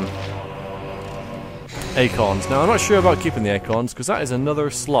acorns. Now I'm not sure about keeping the acorns because that is another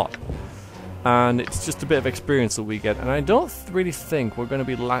slot. And it's just a bit of experience that we get. And I don't really think we're going to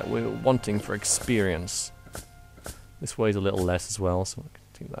be we're wanting for experience. This weighs a little less as well, so I can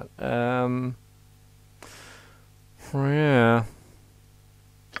do that. Yeah.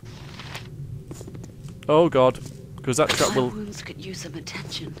 Oh god, because that trap will. Wounds could use some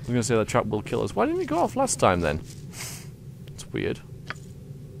attention. I was going to say that trap will kill us. Why didn't it go off last time then? It's weird.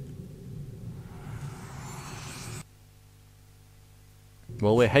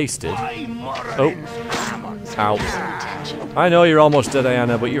 Well, we're hasted. Oh. Ow. I know you're almost dead,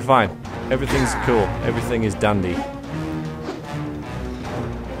 Diana, but you're fine. Everything's cool. Everything is dandy.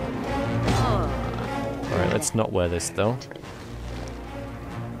 Alright, let's not wear this, though.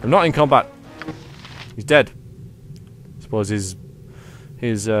 I'm not in combat. He's dead. I suppose his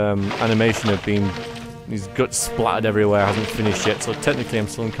animation of being... his guts splattered everywhere hasn't finished yet, so technically I'm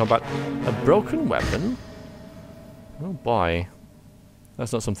still in combat. A broken weapon? Oh boy.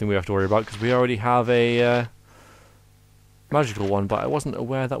 That's not something we have to worry about, because we already have a magical one, but I wasn't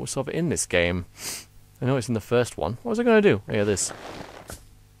aware that was sort of in this game. I know it's in the first one. What was I going to do? Oh, yeah, this.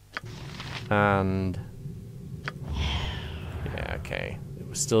 And... yeah, okay. It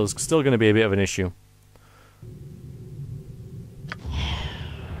was still going to be a bit of an issue.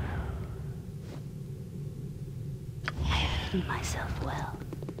 Myself well.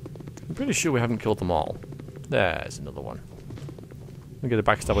 I'm pretty sure we haven't killed them all. There's another one. I'll get a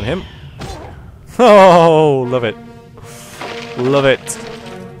backstab on him. Oh, love it. Love it.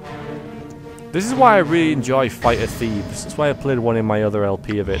 This is why I really enjoy Fighter Thieves. That's why I played one in my other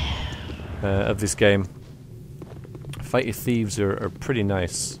LP of it, of this game. Fighter Thieves are pretty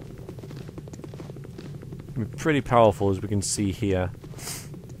nice. Pretty powerful, as we can see here.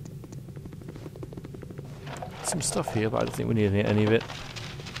 Some stuff here, but I don't think we need any of it.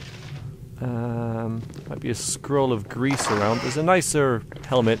 Might be a scroll of grease around. There's a nicer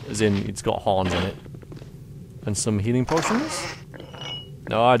helmet, as in it's got horns on it. And some healing potions.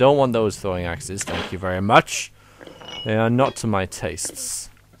 No, I don't want those throwing axes, thank you very much. They are not to my tastes.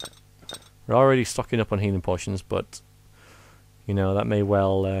 We're already stocking up on healing potions, but... you know, that may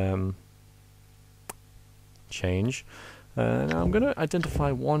well change. Now I'm going to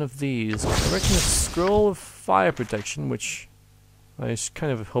identify one of these. I reckon a scroll of fire protection, which I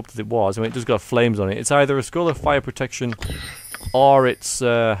kind of hoped that it was. I mean, it just got flames on it. It's either a scroll of fire protection or it's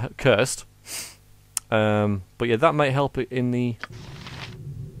cursed. But yeah, that might help it in the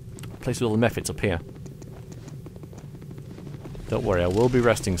place with all the methods up here. Don't worry, I will be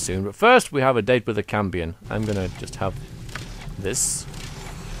resting soon. But first, we have a date with a Cambion. I'm going to just have this.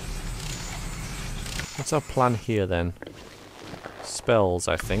 What's our plan here then? Spells,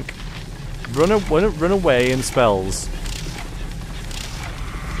 I think. Run away and spells.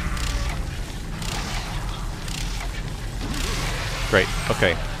 Great.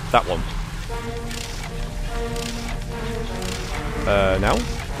 Okay, that one. Now?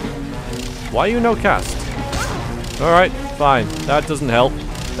 Why are you no cast? Alright, fine. That doesn't help.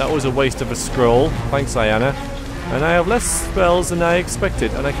 That was a waste of a scroll. Thanks, Diana. And I have less spells than I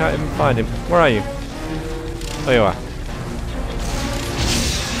expected, and I can't even find him. Where are you? There you are.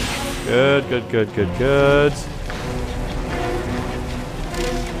 Good, good, good, good, good.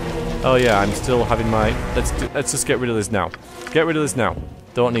 Oh yeah, I'm still having my... Let's just get rid of this now. Get rid of this now.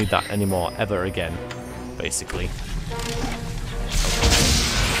 Don't need that anymore, ever again. Basically.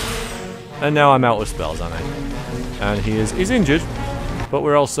 And now I'm out of spells, aren't I? And he's injured, but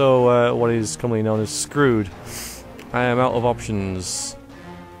we're also what is commonly known as screwed. I am out of options.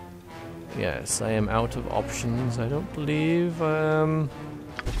 Yes, I am out of options. I don't believe I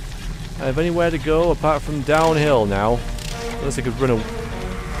have anywhere to go apart from downhill now. Unless I could run away.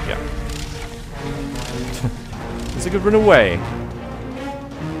 Yeah. Unless I could run away.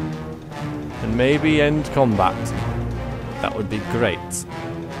 And maybe end combat. That would be great.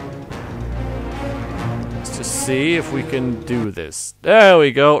 Let's just see if we can do this. There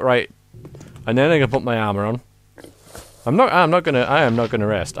we go. Right. And then I can put my armor on. I am not gonna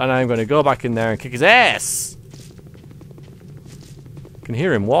rest, and I'm gonna go back in there and kick his ass. I can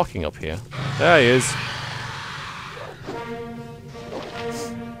hear him walking up here. There he is.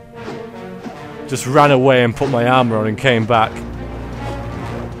 Just ran away and put my armor on and came back.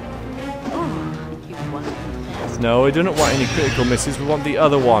 No, we do not want any critical misses. We want the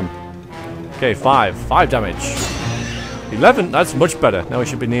other one. Okay, 5 damage. 11? That's much better. Now we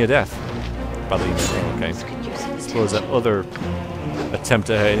should be near death. Okay. I suppose that other attempt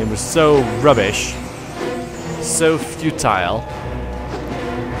at hitting him was so rubbish. So futile.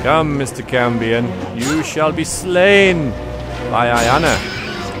 Come, Mr. Cambion. You shall be slain by Iana.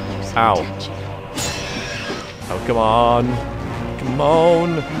 Ow. Oh, come on. Come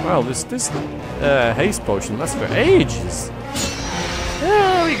on. Wow, this haste potion lasts for ages.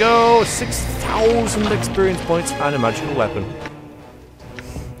 There we go. 6,000 experience points and a magical weapon.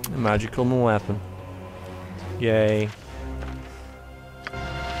 A magical weapon. Yay.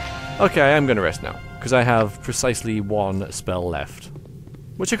 Okay, I am going to rest now, because I have precisely one spell left.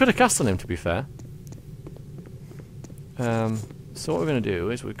 Which I could have cast on him, to be fair. So what we're going to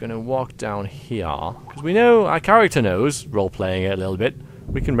do is we're going to walk down here, because we know, our character knows, role-playing it a little bit,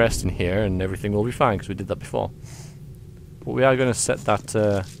 we can rest in here and everything will be fine, because we did that before. But we are going to set that...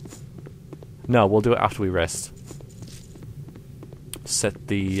 no, we'll do it after we rest. Set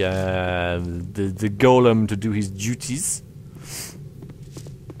the golem to do his duties.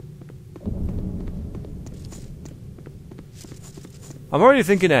 I'm already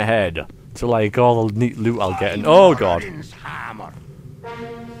thinking ahead to like all the neat loot I'll get. And oh god! Run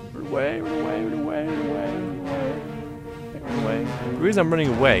away! Run away! Run away! Run away! Run away! The reason I'm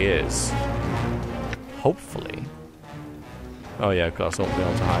running away is hopefully. Oh yeah, of course I won't be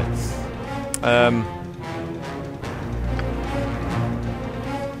able to hide.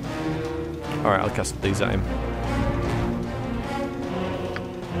 Alright, I'll cast these at him.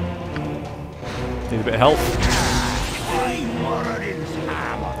 Need a bit of help.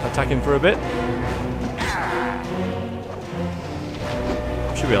 Attack him for a bit.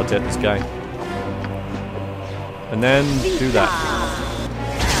 Should be able to hit this guy. And then do that.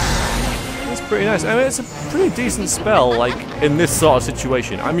 That's pretty nice. I mean, it's a pretty decent spell, like, in this sort of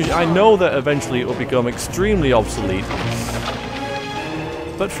situation. I mean, I know that eventually it will become extremely obsolete.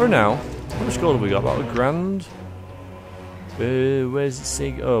 But for now... How much gold have we got? About $1,000? Where's it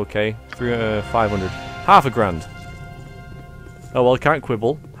saying? Oh, okay. 500. Half $1,000. Oh, well, can't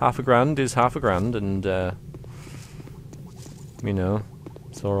quibble. $1,000 is $1,000, and, you know,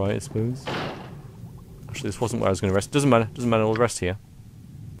 it's alright, I suppose. Actually, this wasn't where I was going to rest. Doesn't matter, we'll rest here.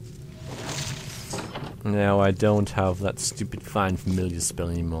 Now, I don't have that stupid Find Familiar spell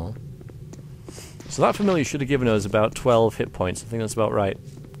anymore. So that Familiar should have given us about 12 hit points. I think that's about right.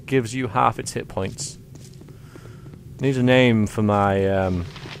 Gives you half its hit points. Need a name for my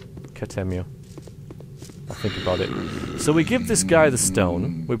Katemio. I'll think about it. So we give this guy the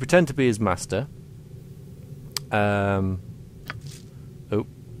stone. We pretend to be his master. Oh.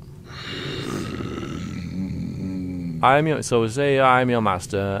 So we say I am your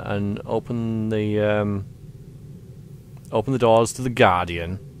master and open the doors to the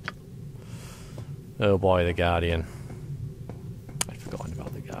Guardian. Oh boy, the Guardian. I'd forgotten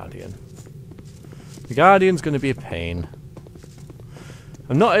about the Guardian. The Guardian's going to be a pain.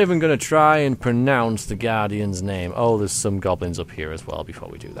 I'm not even going to try and pronounce the Guardian's name. Oh, there's some goblins up here as well before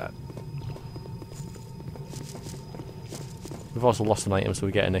we do that. We've also lost an item, so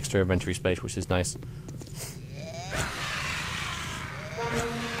we get an extra inventory space, which is nice.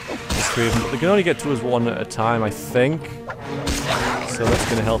 There's 3 of them. They can only get to us 1 at a time, I think. So that's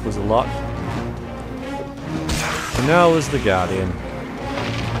going to help us a lot. And now there's the Guardian.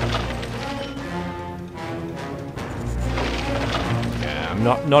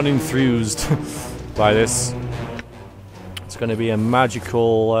 Not enthused by this. It's going to be a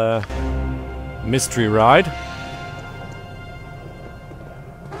magical mystery ride.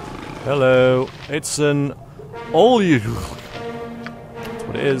 Hello, it's an all you. That's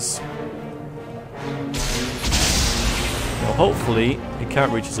what it is. Well, hopefully it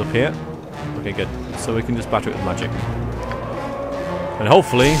can't reach us up here. Okay, good. So we can just batter it with magic, and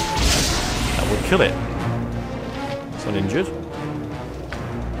hopefully that will kill it. It's uninjured.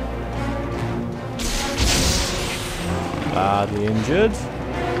 Badly injured.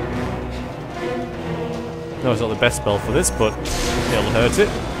 No, it's not the best spell for this, but it'll hurt it.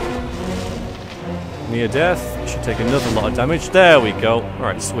 Near death. Should take another lot of damage. There we go.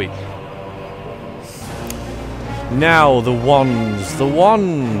 Alright, sweet. Now, the wands. The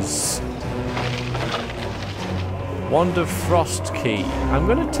wands! Wand of Frost Key. I'm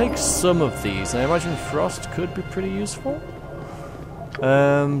going to take some of these. I imagine Frost could be pretty useful.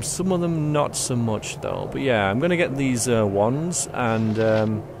 Some of them not so much though, but yeah, I'm going to get these wands, and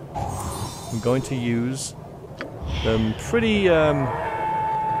I'm going to use them pretty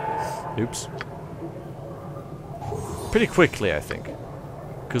pretty quickly, I think,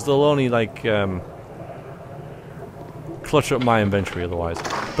 because they'll only like clutter up my inventory otherwise.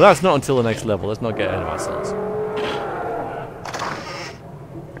 But that's not until the next level. Let's not get ahead of ourselves.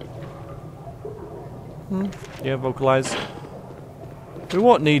 Yeah, vocalize. We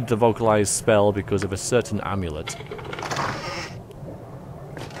won't need the vocalize spell because of a certain amulet.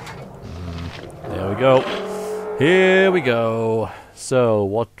 There we go. Here we go. So,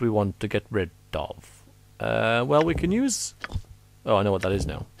 what do we want to get rid of? Well, we can use... Oh, I know what that is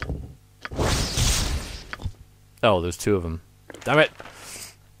now. Oh, there's two of them. Damn it!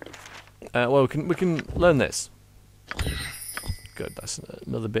 Well, we can learn this. Good, that's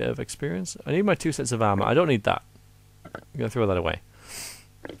another bit of experience. I need my 2 sets of armor. I don't need that. I'm going to throw that away.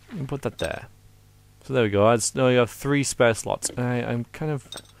 You can put that there. So there we go. Now you have 3 spare slots. I'm kind of...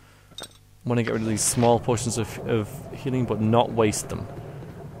 want to get rid of these small portions of healing, but not waste them.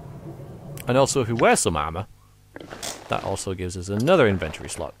 And also, if we wear some armor, that also gives us another inventory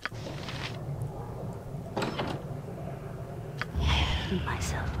slot. I held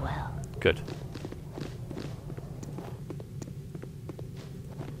myself well. Good.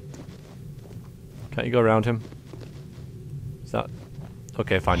 Can't you go around him? Is that...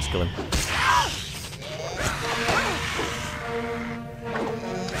 Okay, fine, just kill him.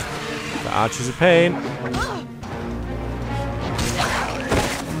 The archer's a pain.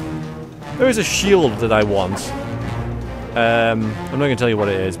 There is a shield that I want. I'm not going to tell you what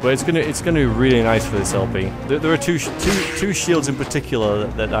it is, but it's going to be really nice for this LP. There are two shields in particular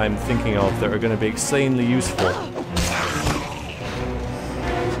that I'm thinking of that are going to be insanely useful.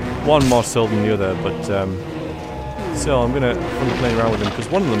 One more so than the other, but so I'm going to fun playing around with them because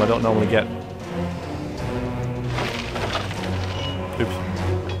one of them I don't normally get. Oops.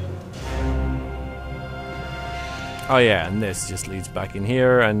 Oh yeah, and this just leads back in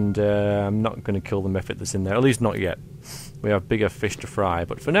here, and I'm not going to kill the mephit that's in there, at least not yet. We have bigger fish to fry,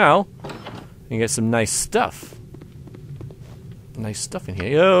 but for now, you can get some nice stuff. Nice stuff in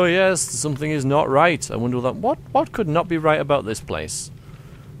here. Oh yes, something is not right. I wonder what could not be right about this place?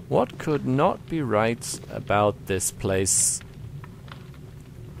 What could not be right about this place?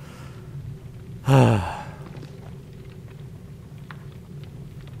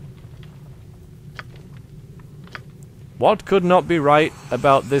 What could not be right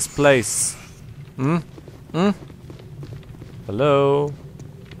about this place? Hello?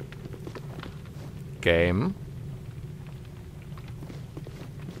 Game?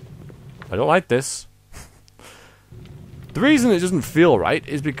 I don't like this. The reason it doesn't feel right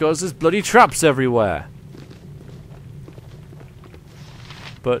is because there's bloody traps everywhere.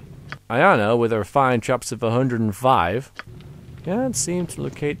 But, I don't know, with our fine traps of 105, can't seem to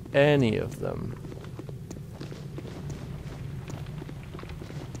locate any of them.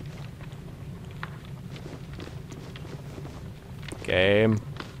 Game.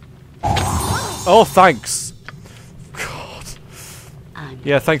 Oh, thanks. God.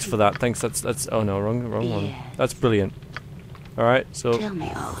 Yeah, thanks for that. Thanks. That's. Oh no, wrong one. That's brilliant. All right, so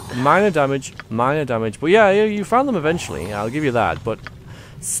minor damage. But yeah, you found them eventually. I'll give you that. But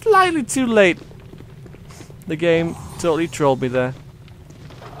slightly too late. The game totally trolled me there.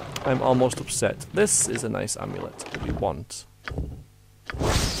 I'm almost upset. This is a nice amulet that we want.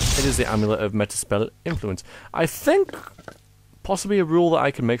 It is the amulet of Metaspell Influence. I think possibly a rule that I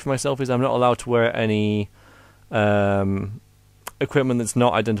can make for myself is I'm not allowed to wear any equipment that's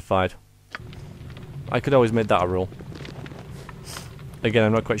not identified. I could always make that a rule. Again,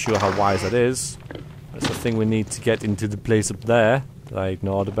 I'm not quite sure how wise that is. That's the thing we need to get into the place up there that I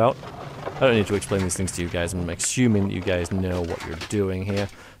ignored about. I don't need to explain these things to you guys. I'm assuming that you guys know what you're doing here.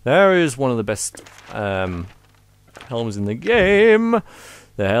 There is one of the best helms in the game.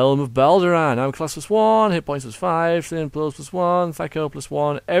 The Helm of Baldur. Now class +1, hit points +5, thin blows +1, Thaco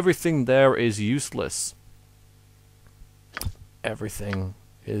 +1. Everything there is useless. Everything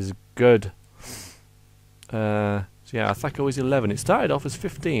is good. So yeah, our Thaco is 11. It started off as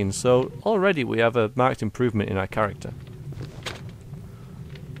 15, so already we have a marked improvement in our character.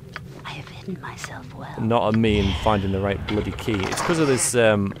 I have hidden myself well. Not on me in finding the right bloody key. It's because of this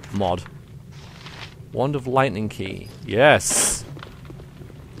mod. Wand of Lightning key. Yes.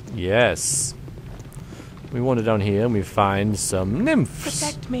 Yes. We wander down here and we find some nymphs.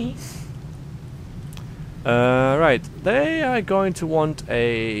 Protect me. Right. They are going to want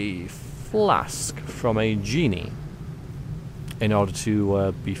a flask from a genie in order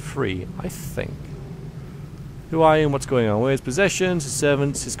to be free, I think. Who are you and what's going on? Where's possessions, his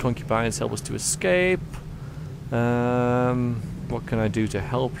servants, his concubines help us to escape. What can I do to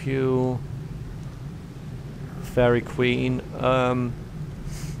help you? Fairy Queen.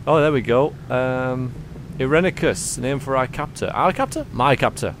 Oh, there we go. Irenicus, name for our captor. Our captor? My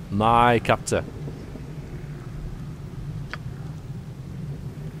captor. My captor.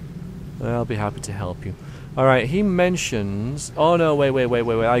 I'll be happy to help you. Alright, he mentions... Oh no, wait.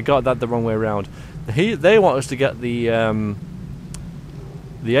 I got that the wrong way around. They want us to get the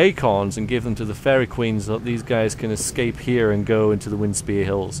acorns and give them to the fairy queens so that these guys can escape here and go into the Windspear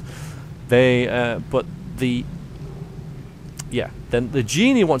Hills. Then the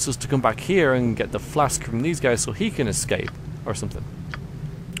genie wants us to come back here and get the flask from these guys so he can escape or something.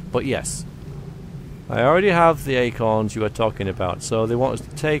 But yes, I already have the acorns you are talking about, so they want us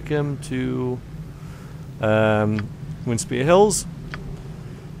to take them to Windspear Hills.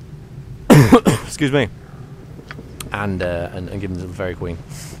 Excuse me. And give them to the fairy queen.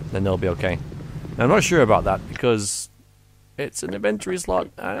 Then they'll be okay. Now, I'm not sure about that because it's an inventory slot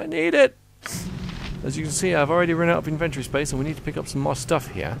and I need it. As you can see, I've already run out of inventory space and we need to pick up some more stuff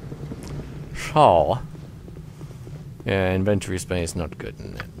here. So, yeah, inventory space not good.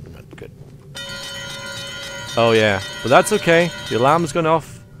 Not good. Oh yeah, but that's okay. The alarm's gone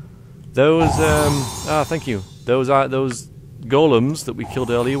off. Those thank you. Those golems that we killed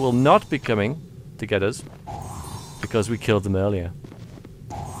earlier will not be coming to get us because we killed them earlier.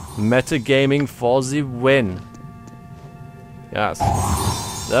 Metagaming for the win. Yes.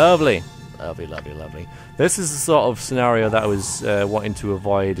 Lovely. Lovely. This is the sort of scenario that I was wanting to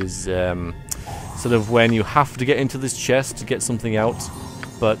avoid, is sort of when you have to get into this chest to get something out,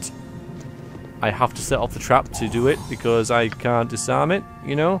 but I have to set off the trap to do it because I can't disarm it,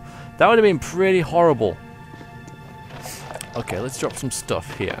 you know? That would have been pretty horrible. Okay, let's drop some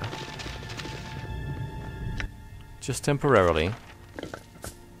stuff here. Just temporarily.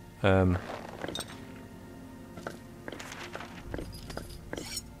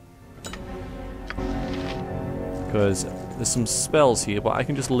 Because there's some spells here, but I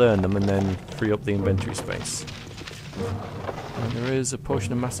can just learn them and then free up the inventory space. And there is a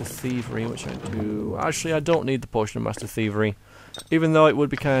potion of Master Thievery, which I do... Actually, I don't need the potion of Master Thievery, even though it would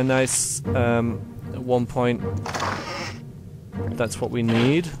be kind of nice at one point. That's what we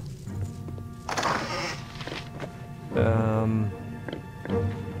need.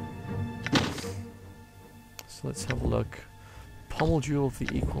 So let's have a look. Pommel Jewel of the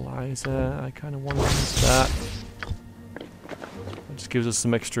Equalizer. I kind of want to use that. It just gives us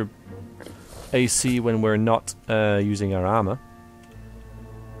some extra AC when we're not using our armor.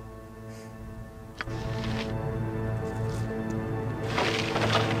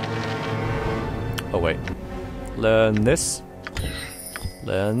 Oh wait. Learn this.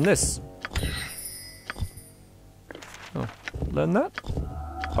 Learn this. Oh, learn that?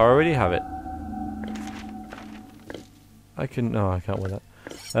 Already have it. I can... No, I can't wear that.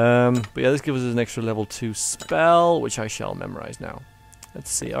 But yeah, this gives us an extra level 2 spell, which I shall memorize now.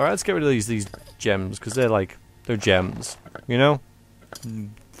 Let's see. Alright, let's get rid of these gems, because they're gems. You know?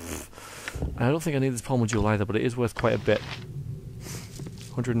 I don't think I need this pommel jewel either, but it is worth quite a bit.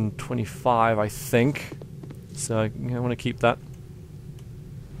 125, I think. So I want to keep that.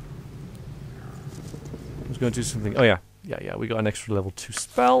 I was going to do something... Oh yeah. Yeah, we got an extra level 2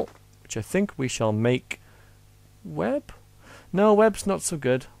 spell, which I think we shall make... Web? No, web's not so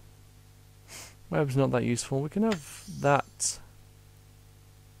good. Web's not that useful. We can have that.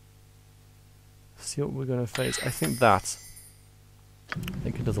 See what we're going to face. I think that. I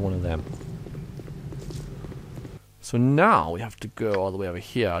think another one of them. So now we have to go all the way over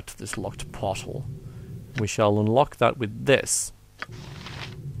here to this locked portal. We shall unlock that with this.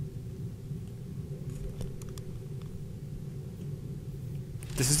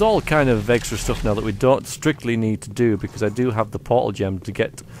 This is all kind of extra stuff now that we don't strictly need to do, because I do have the portal gem to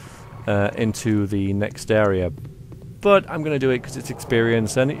get into the next area. But I'm going to do it because it's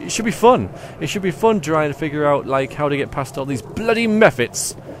experience, and it should be fun. It should be fun trying to figure out like how to get past all these bloody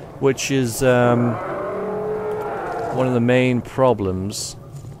mephits, which is one of the main problems.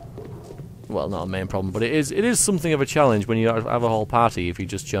 Well, not a main problem, but it is something of a challenge when you have a whole party if you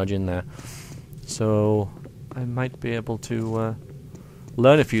just charge in there. So I might be able to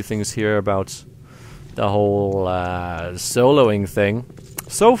learn a few things here about the whole soloing thing.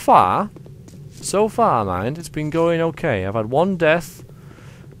 So far, mind, it's been going okay. I've had one death.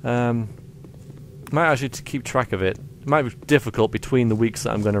 Might actually keep track of it. It might be difficult between the weeks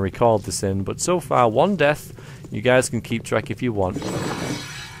that I'm going to record this in, but so far, one death. You guys can keep track if you want.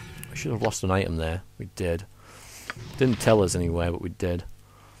 I should have lost an item there. We did. Didn't tell us anywhere, but we did.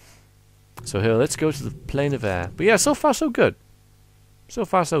 So here, let's go to the plane of air. But yeah, so far so good. So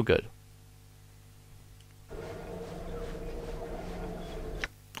far so good.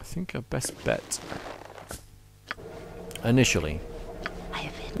 I think our best bet initially. I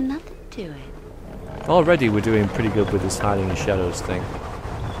have hidden nothing to it. Already we're doing pretty good with this hiding in shadows thing.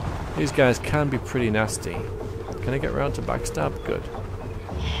 These guys can be pretty nasty. Can I get around to backstab? Good.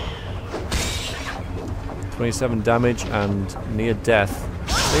 27 damage and near death.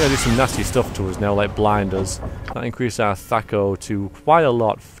 They're going to do some nasty stuff to us now, like blind us. That increased our Thaco to quite a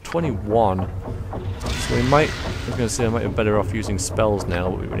lot, 21. So we might, I was going to say I might be better off using spells now,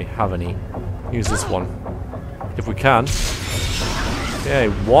 but we don't really have any. Use this one. If we can. Okay,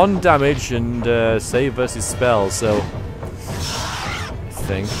 1 damage and save versus spells, so... I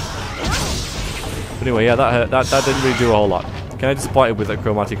think. But anyway, yeah, that didn't really do a whole lot. Kind of disappointed with that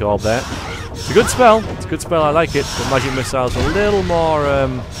chromatic orb there. It's a good spell. It's a good spell. I like it. The magic missile's a little more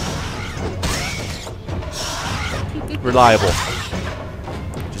reliable.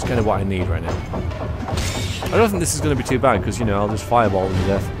 Just kind of what I need right now. I don't think this is going to be too bad because, you know, I'll just fireball them to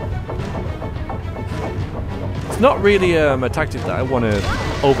death. It's not really a tactic that I want to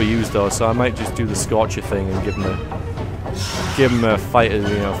overuse though, so I might just do the Scorcher thing and give them a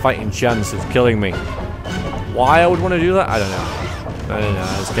fighting chance of killing me. Why I would want to do that? I don't know.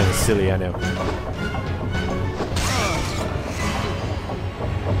 It's kind of silly, I know.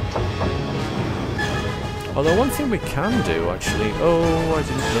 Although one thing we can do, actually... Oh, I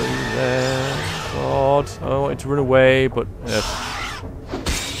didn't know you there. God, I wanted to run away, but...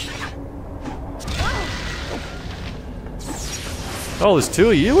 Oh, there's 2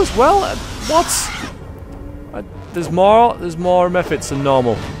 of you as well? What? There's more methods than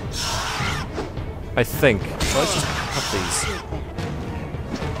normal. I think. Let's just have these.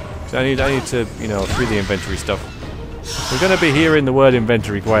 So I need to, you know, free the inventory stuff. We're going to be hearing the word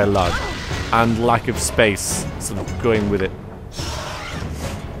inventory quite a lot. And lack of space, sort of going with it.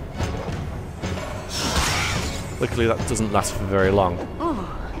 Luckily that doesn't last for very long. Oh,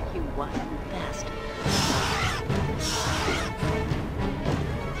 you wild bastard.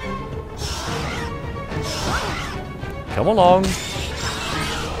 Come along.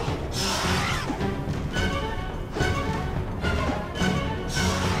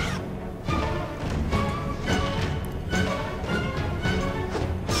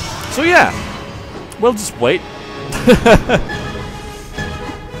 So yeah, we'll just wait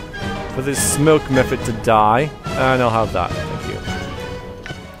for this smoke method to die, and I'll have that, thank you.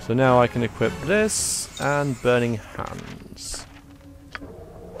 So now I can equip this, and Burning Hands.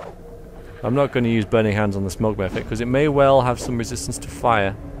 I'm not going to use Burning Hands on the smoke method, because it may well have some resistance to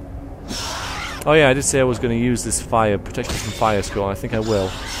fire. Oh yeah, I did say I was going to use this fire, protection from fire score, I think I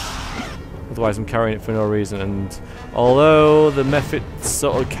will. Otherwise I'm carrying it for no reason, and although the method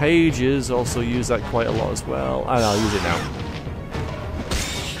sort of cages also use that quite a lot as well. And I'll use it now.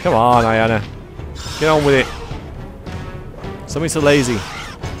 Come on, Ayana. Get on with it. Something so lazy.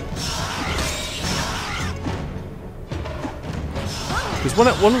 Because one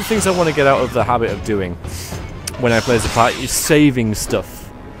of the things I want to get out of the habit of doing when I play as a party is saving stuff.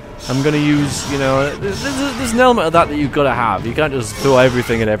 I'm going to use, you know, there's an element of that you've got to have. You can't just throw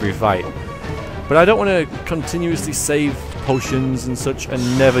everything in every fight. But I don't want to continuously save potions and such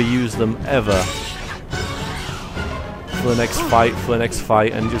and never use them ever for the next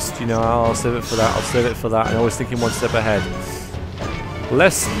fight, and just, you know, I'll save it for that, I'll save it for that, and always thinking one step ahead.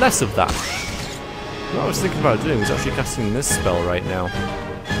 Less of that. What I was thinking about doing was actually casting this spell right now.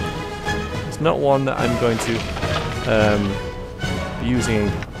 It's not one that I'm going to be using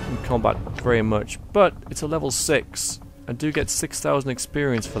in combat very much, but it's a level 6. I do get 6,000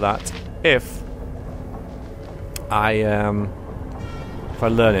 experience for that if I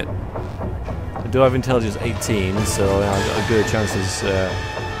learn it. I do have intelligence 18, so I've got as good a chance as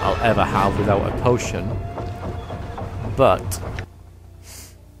I'll ever have without a potion. But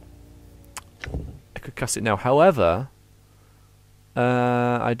I could cast it now. However,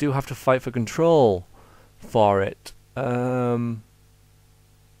 I do have to fight for control for it. And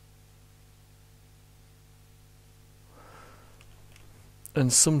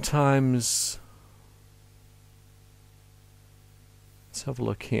sometimes... Let's have a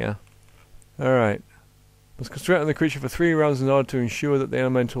look here. Alright. Must concentrate on the creature for 3 rounds in order to ensure that the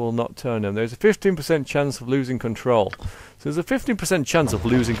elemental will not turn him. There's a 15% chance of losing control. So there's a 15% chance of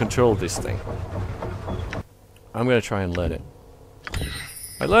losing control of this thing. I'm going to try and learn it.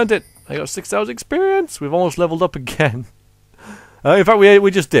 I learned it! I got 6,000 experience! We've almost leveled up again. In fact,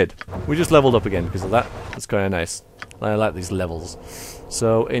 we just did. We just leveled up again because of that. That's kind of nice. I like these levels.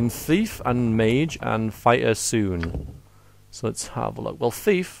 So, in Thief and Mage and Fighter soon. So let's have a look. Well,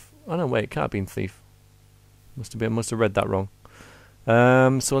 Thief... Oh no, wait, it can't have been Thief. Must have read that wrong.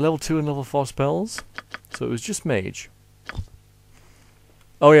 So level 2 and level 4 spells. So it was just Mage.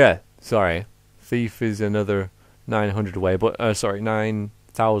 Oh yeah, sorry. Thief is another 900 away, but... sorry,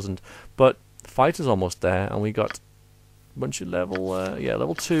 9,000. But Fighter's almost there, and we got a bunch of level... yeah,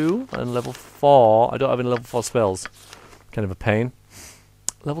 level 2 and level 4. I don't have any level 4 spells. Kind of a pain.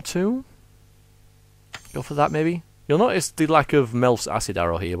 Level 2? Go for that, maybe? You'll notice the lack of Melf's acid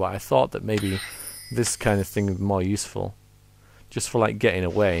arrow here, but I thought that maybe this kind of thing would be more useful. Just for, like, getting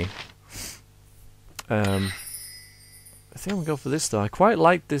away. I think I'm going to go for this, though. I quite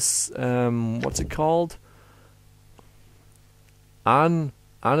like this, what's it called?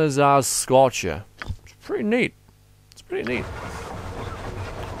 Anazar's Scorcher. It's pretty neat. It's pretty neat.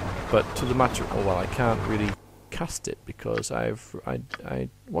 But to the matter... Oh, well, I can't really cast it because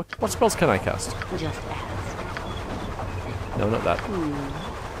what spells can I cast? Just ask. No, not that.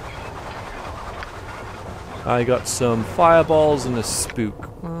 I got some fireballs and a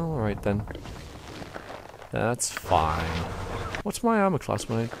spook. Well, alright then. That's fine. What's my armor class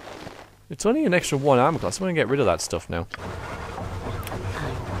when I... It's only an extra 1 armor class. I'm going to get rid of that stuff now.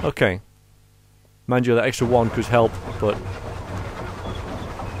 Okay. Mind you, that extra 1 could help, but...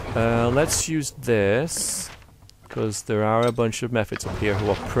 let's use this. Because there are a bunch of methods up here who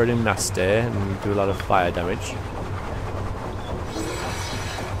are pretty nasty and do a lot of fire damage.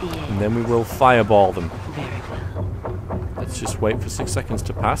 And then we will fireball them. Very well. Let's just wait for 6 seconds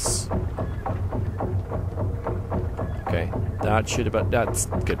to pass. Okay, that should about... That's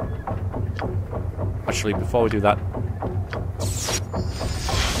good. Actually, before we do that...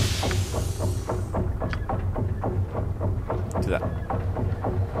 Do that.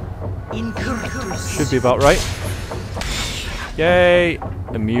 Should be about right. Yay!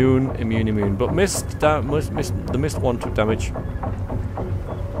 Immune. But the missed one took damage.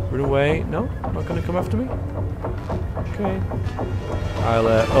 Run away. No? Not gonna come after me? Okay. I'll,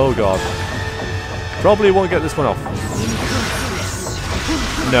 oh god. Probably won't get this one off.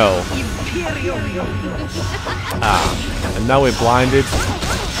 No. Ah. And now we're blinded.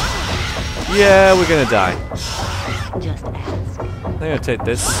 Yeah, we're gonna die. Just ask. I'm gonna take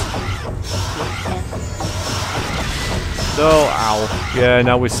this. Oh, ow. Yeah,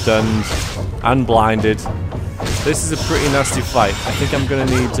 now we're stunned. And blinded. This is a pretty nasty fight. I think I'm gonna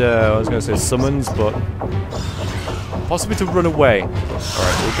need, I was gonna say summons, but... Possibly to run away.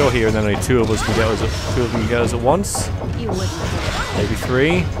 Alright, we'll go here and then only 2 of us can get us at, 2 of them can get us at once. Maybe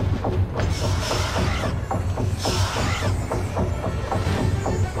 3.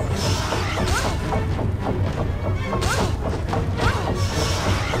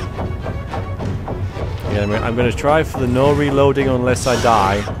 Yeah, I'm gonna try for the no reloading unless I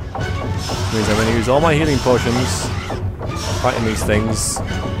die. Which means I'm gonna use all my healing potions fighting these things.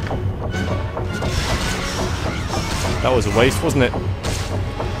 That was a waste, wasn't it?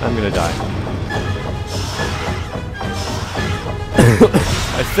 I'm gonna die.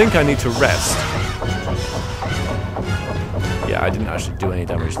 I think I need to rest. Yeah, I didn't actually do any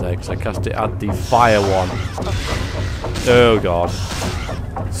damage there because I cast it at the fire one. Oh god.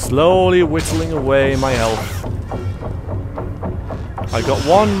 Slowly whittling away my health. I got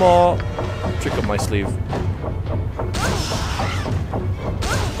one more trick up my sleeve.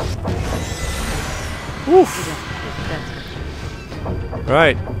 Oof.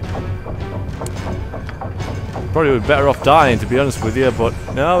 Right. Probably would be better off dying, to be honest with you, but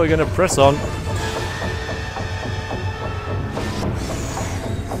no, we're gonna press on.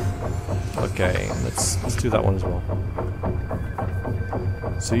 Okay, let's do that one as well.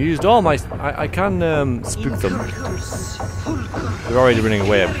 So you used all my... I can spook them. They're already running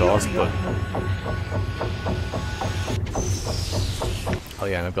away, of course, but... Oh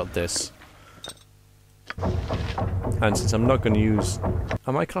yeah, and I've got this. And since I'm not going to use...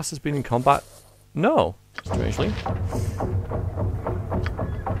 Are my classes been in combat? No, strangely.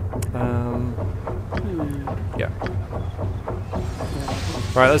 Yeah.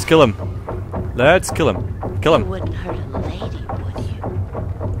 Right, let's kill him. Let's kill him. Kill him. You wouldn't hurt a lady, would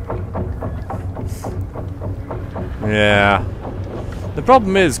you? Yeah. The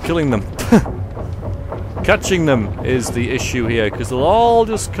problem is killing them. Catching them is the issue here, because they'll all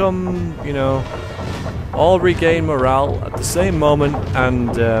just come, you know... all regain morale at the same moment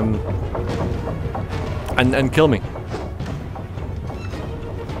and kill me.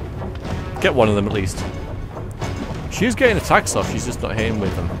 Get one of them at least. She's getting attacks off, she's just not hitting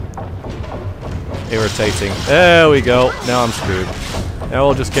with them. Irritating. There we go. Now I'm screwed. Now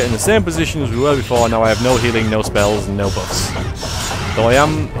I'll just get in the same position as we were before. Now I have no healing, no spells, and no buffs. Though I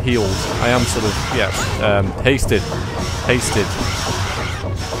am healed. I am sort of, yeah, hasted.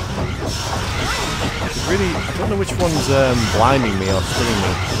 Really, I don't know which one's blinding me or stunning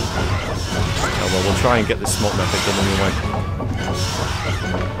me. Oh well, we'll try and get this smoke method done anyway.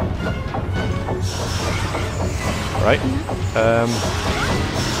 Right.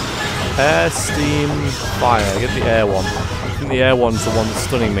 Air, steam, fire. Get the air one. I think the air one's the one that's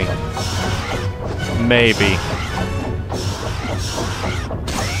stunning me. Maybe.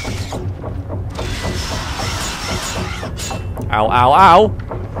 Ow, ow, ow!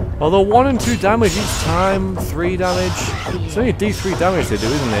 Although 1 and 2 damage each time, 3 damage. It's only D3 damage they do,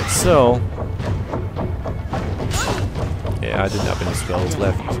 isn't it? So... yeah, I didn't have any spells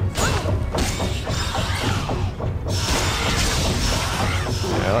left.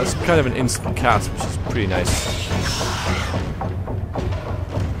 Yeah, that's kind of an instant cast, which is pretty nice.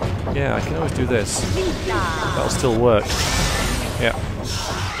 Yeah, I can always do this. That'll still work. Yeah.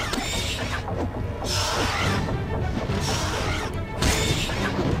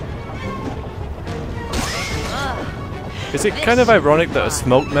 Is it kind of ironic that a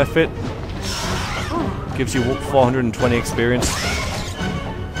smoke method gives you 420 experience?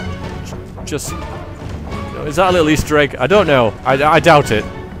 Just... is that a little Easter egg? I don't know. I doubt it.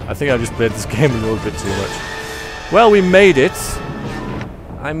 I think I just played this game a little bit too much. Well, we made it.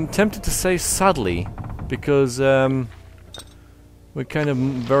 I'm tempted to say sadly, because we're kind of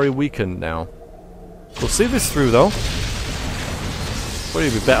very weakened now. We'll see this through though. Probably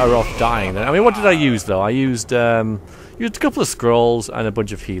be better off dying then. I mean, what did I use though? I used a couple of scrolls and a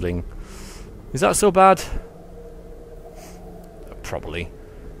bunch of healing. Is that so bad? Probably.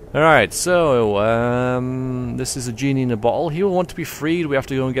 Alright, so this is a genie in a bottle. He will want to be freed. We have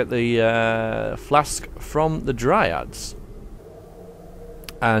to go and get the flask from the Dryads.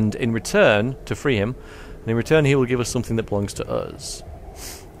 And in return, to free him, and in return he will give us something that belongs to us.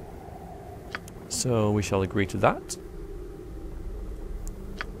 So we shall agree to that.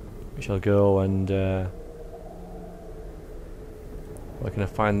 We shall go and... where can I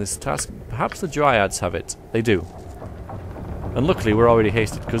find this task? Perhaps the Dryads have it. They do. And luckily we're already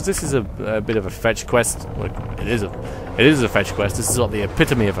hasted, because this is a bit of a fetch quest. Well, it is a fetch quest. This is like the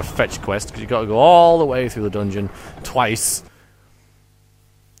epitome of a fetch quest, because you've got to go all the way through the dungeon twice.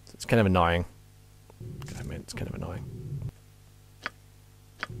 It's kind of annoying. I mean, it's kind of annoying.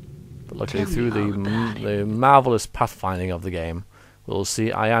 But luckily through the marvelous pathfinding of the game, we'll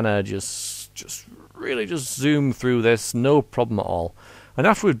see Ayana just really zoom through this, no problem at all. And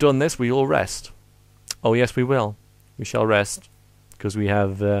after we've done this, we will rest. Oh yes, we will. We shall rest, because we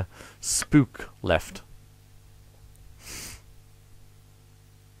have Spook left.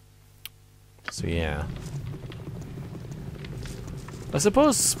 So yeah. I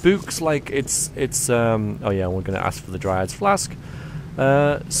suppose Spook's like it's oh yeah, we're gonna ask for the Dryad's flask.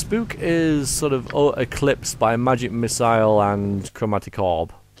 Spook is sort of eclipsed by magic missile and chromatic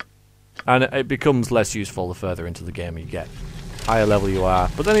orb, and it becomes less useful the further into the game you get. Higher level you are,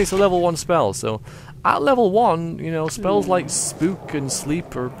 but then it's a level 1 spell, so at level 1, you know, spells like Spook and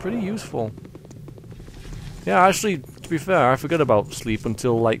Sleep are pretty useful. Yeah, actually, to be fair, I forgot about Sleep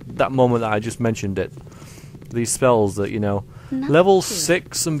until like that moment that I just mentioned it. These spells that, you know, level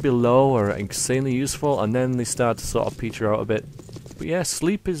 6 and below are insanely useful, and then they start to sort of peter out a bit. But yeah,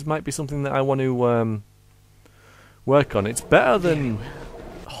 Sleep might be something that I want to work on. It's better than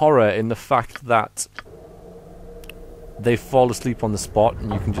Horror in the fact that they fall asleep on the spot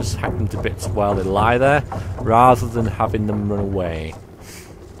and you can just hack them to bits while they lie there, rather than having them run away.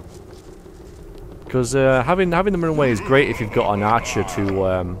 Because having them run away is great if you've got an archer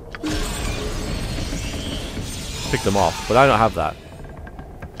to pick them off, but I don't have that.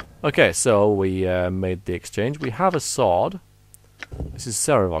 Okay, so we made the exchange. We have a sword. This is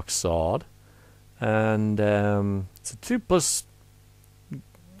Serevok's sword, and it's a 2+,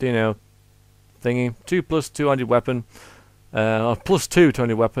 you know, thingy. 2+ 200 weapon, +2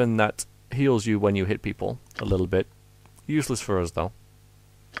 200 weapon that heals you when you hit people a little bit. Useless for us though.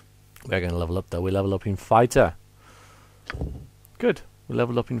 We're going to level up though. We level up in fighter. Good. We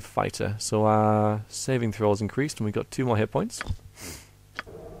leveled up in fighter, so our saving throws increased, and we got 2 more hit points.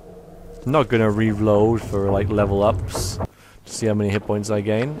 I'm not gonna reload for like level ups to see how many hit points I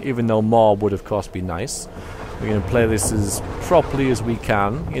gain, even though more would of course be nice. We're gonna play this as properly as we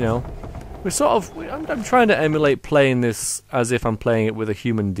can, you know. We're sort of, I'm trying to emulate playing this as if I'm playing it with a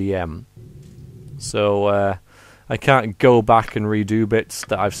human DM. So I can't go back and redo bits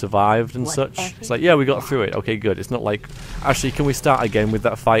that I've survived and such. It's like, yeah, we got through it. Okay, good. It's not like, actually, can we start again with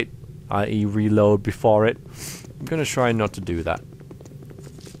that fight? I.e. reload before it. I'm going to try not to do that.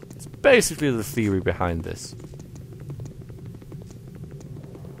 It's basically the theory behind this.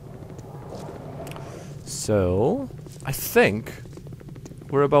 So, I think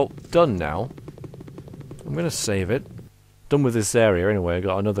we're about done now. I'm going to save it. Done with this area anyway.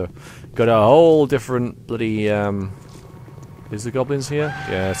 Got a whole different bloody is there goblins here?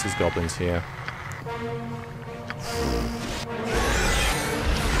 Yes, there's goblins here.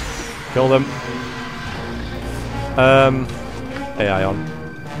 Kill them. AI on.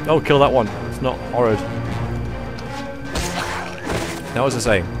 Oh, kill that one. It's not horrid. Now, what was I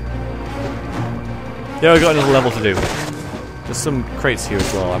saying? Yeah, we've got another level to do. There's some crates here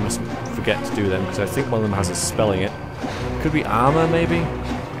as well. I mustn't forget to do them because I think one of them has a spell in it. Could be armor, maybe?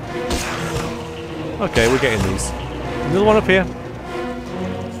 Okay, we're getting these. Another one up here.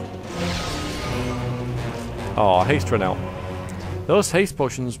 Oh, haste run out. Those haste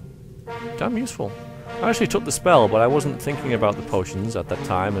potions, damn useful. I actually took the spell, but I wasn't thinking about the potions at that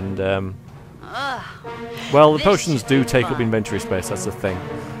time, and well, the potions do take up inventory space, that's the thing.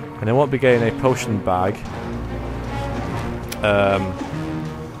 And I won't be getting a potion bag.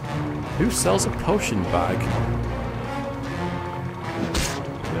 Who sells a potion bag?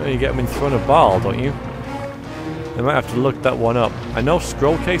 You get them in front of Bal, don't you? I might have to look that one up. I know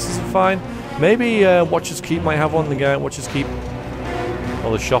scroll cases are fine. Maybe Watcher's Keep might have one. The guy at Watcher's Keep.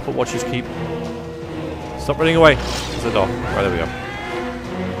 Or the shop at Watcher's Keep. Stop running away. There's the door. Right, there we go.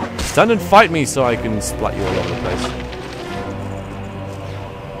 Stand and fight me so I can splat you all over the place.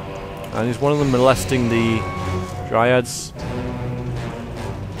 And is one of them molesting the dryads?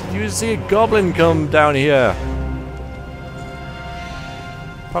 Did you see a goblin come down here?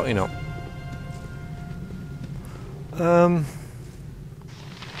 Probably not.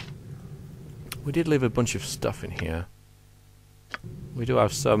 We did leave a bunch of stuff in here. We do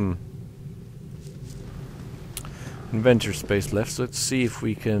have some inventory space left, so let's see if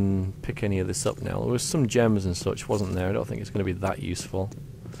we can pick any of this up now. There was some gems and such, wasn't there? I don't think it's going to be that useful.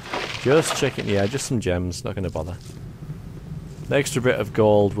 Just checking, yeah, just some gems, not going to bother. The extra bit of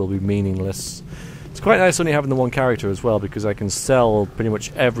gold will be meaningless. It's quite nice only having the one character as well, because I can sell pretty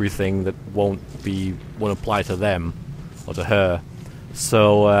much everything that won't apply to them or to her.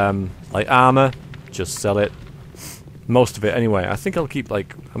 So like armor, just sell it. Most of it anyway. I think I'll keep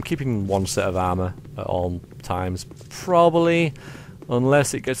I'm keeping one set of armor at all times, probably,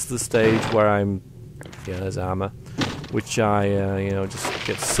 unless it gets to the stage where there's armor, which I you know, just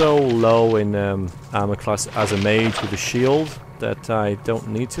get so low in armor class as a mage with a shield that I don't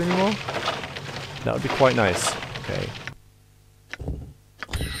need to anymore. That would be quite nice. Okay.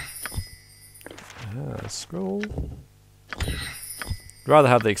 Scroll. Rather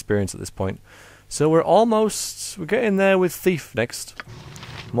have the experience at this point. So we're getting there with Thief next.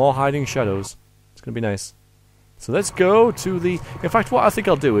 More hiding shadows. It's gonna be nice. So let's go to the. In fact, what I think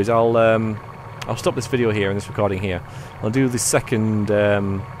I'll do is I'll stop this video here and this recording here. I'll do the second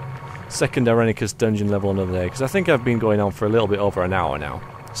Irenicus dungeon level another day, because I think I've been going on for a little bit over an hour now.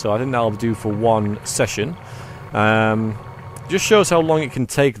 So I think that'll do for one session. Just shows how long it can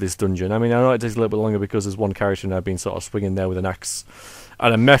take, this dungeon. I mean, I know it takes a little bit longer because there's one character and I've been sort of swinging there with an axe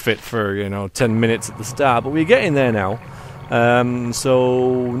and a method for, you know, 10 minutes at the start, but we're getting there now.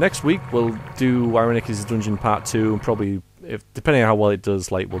 So next week we'll do Irenicus' Dungeon Part 2, and probably, depending on how well it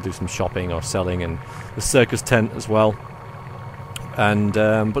does, like, we'll do some shopping or selling and the circus tent as well. And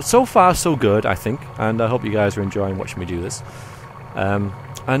but so far so good, I think, and I hope you guys are enjoying watching me do this.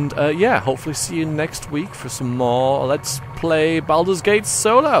 Yeah, hopefully see you next week for some more Let's Play Baldur's Gate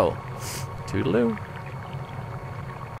solo. Toodaloo.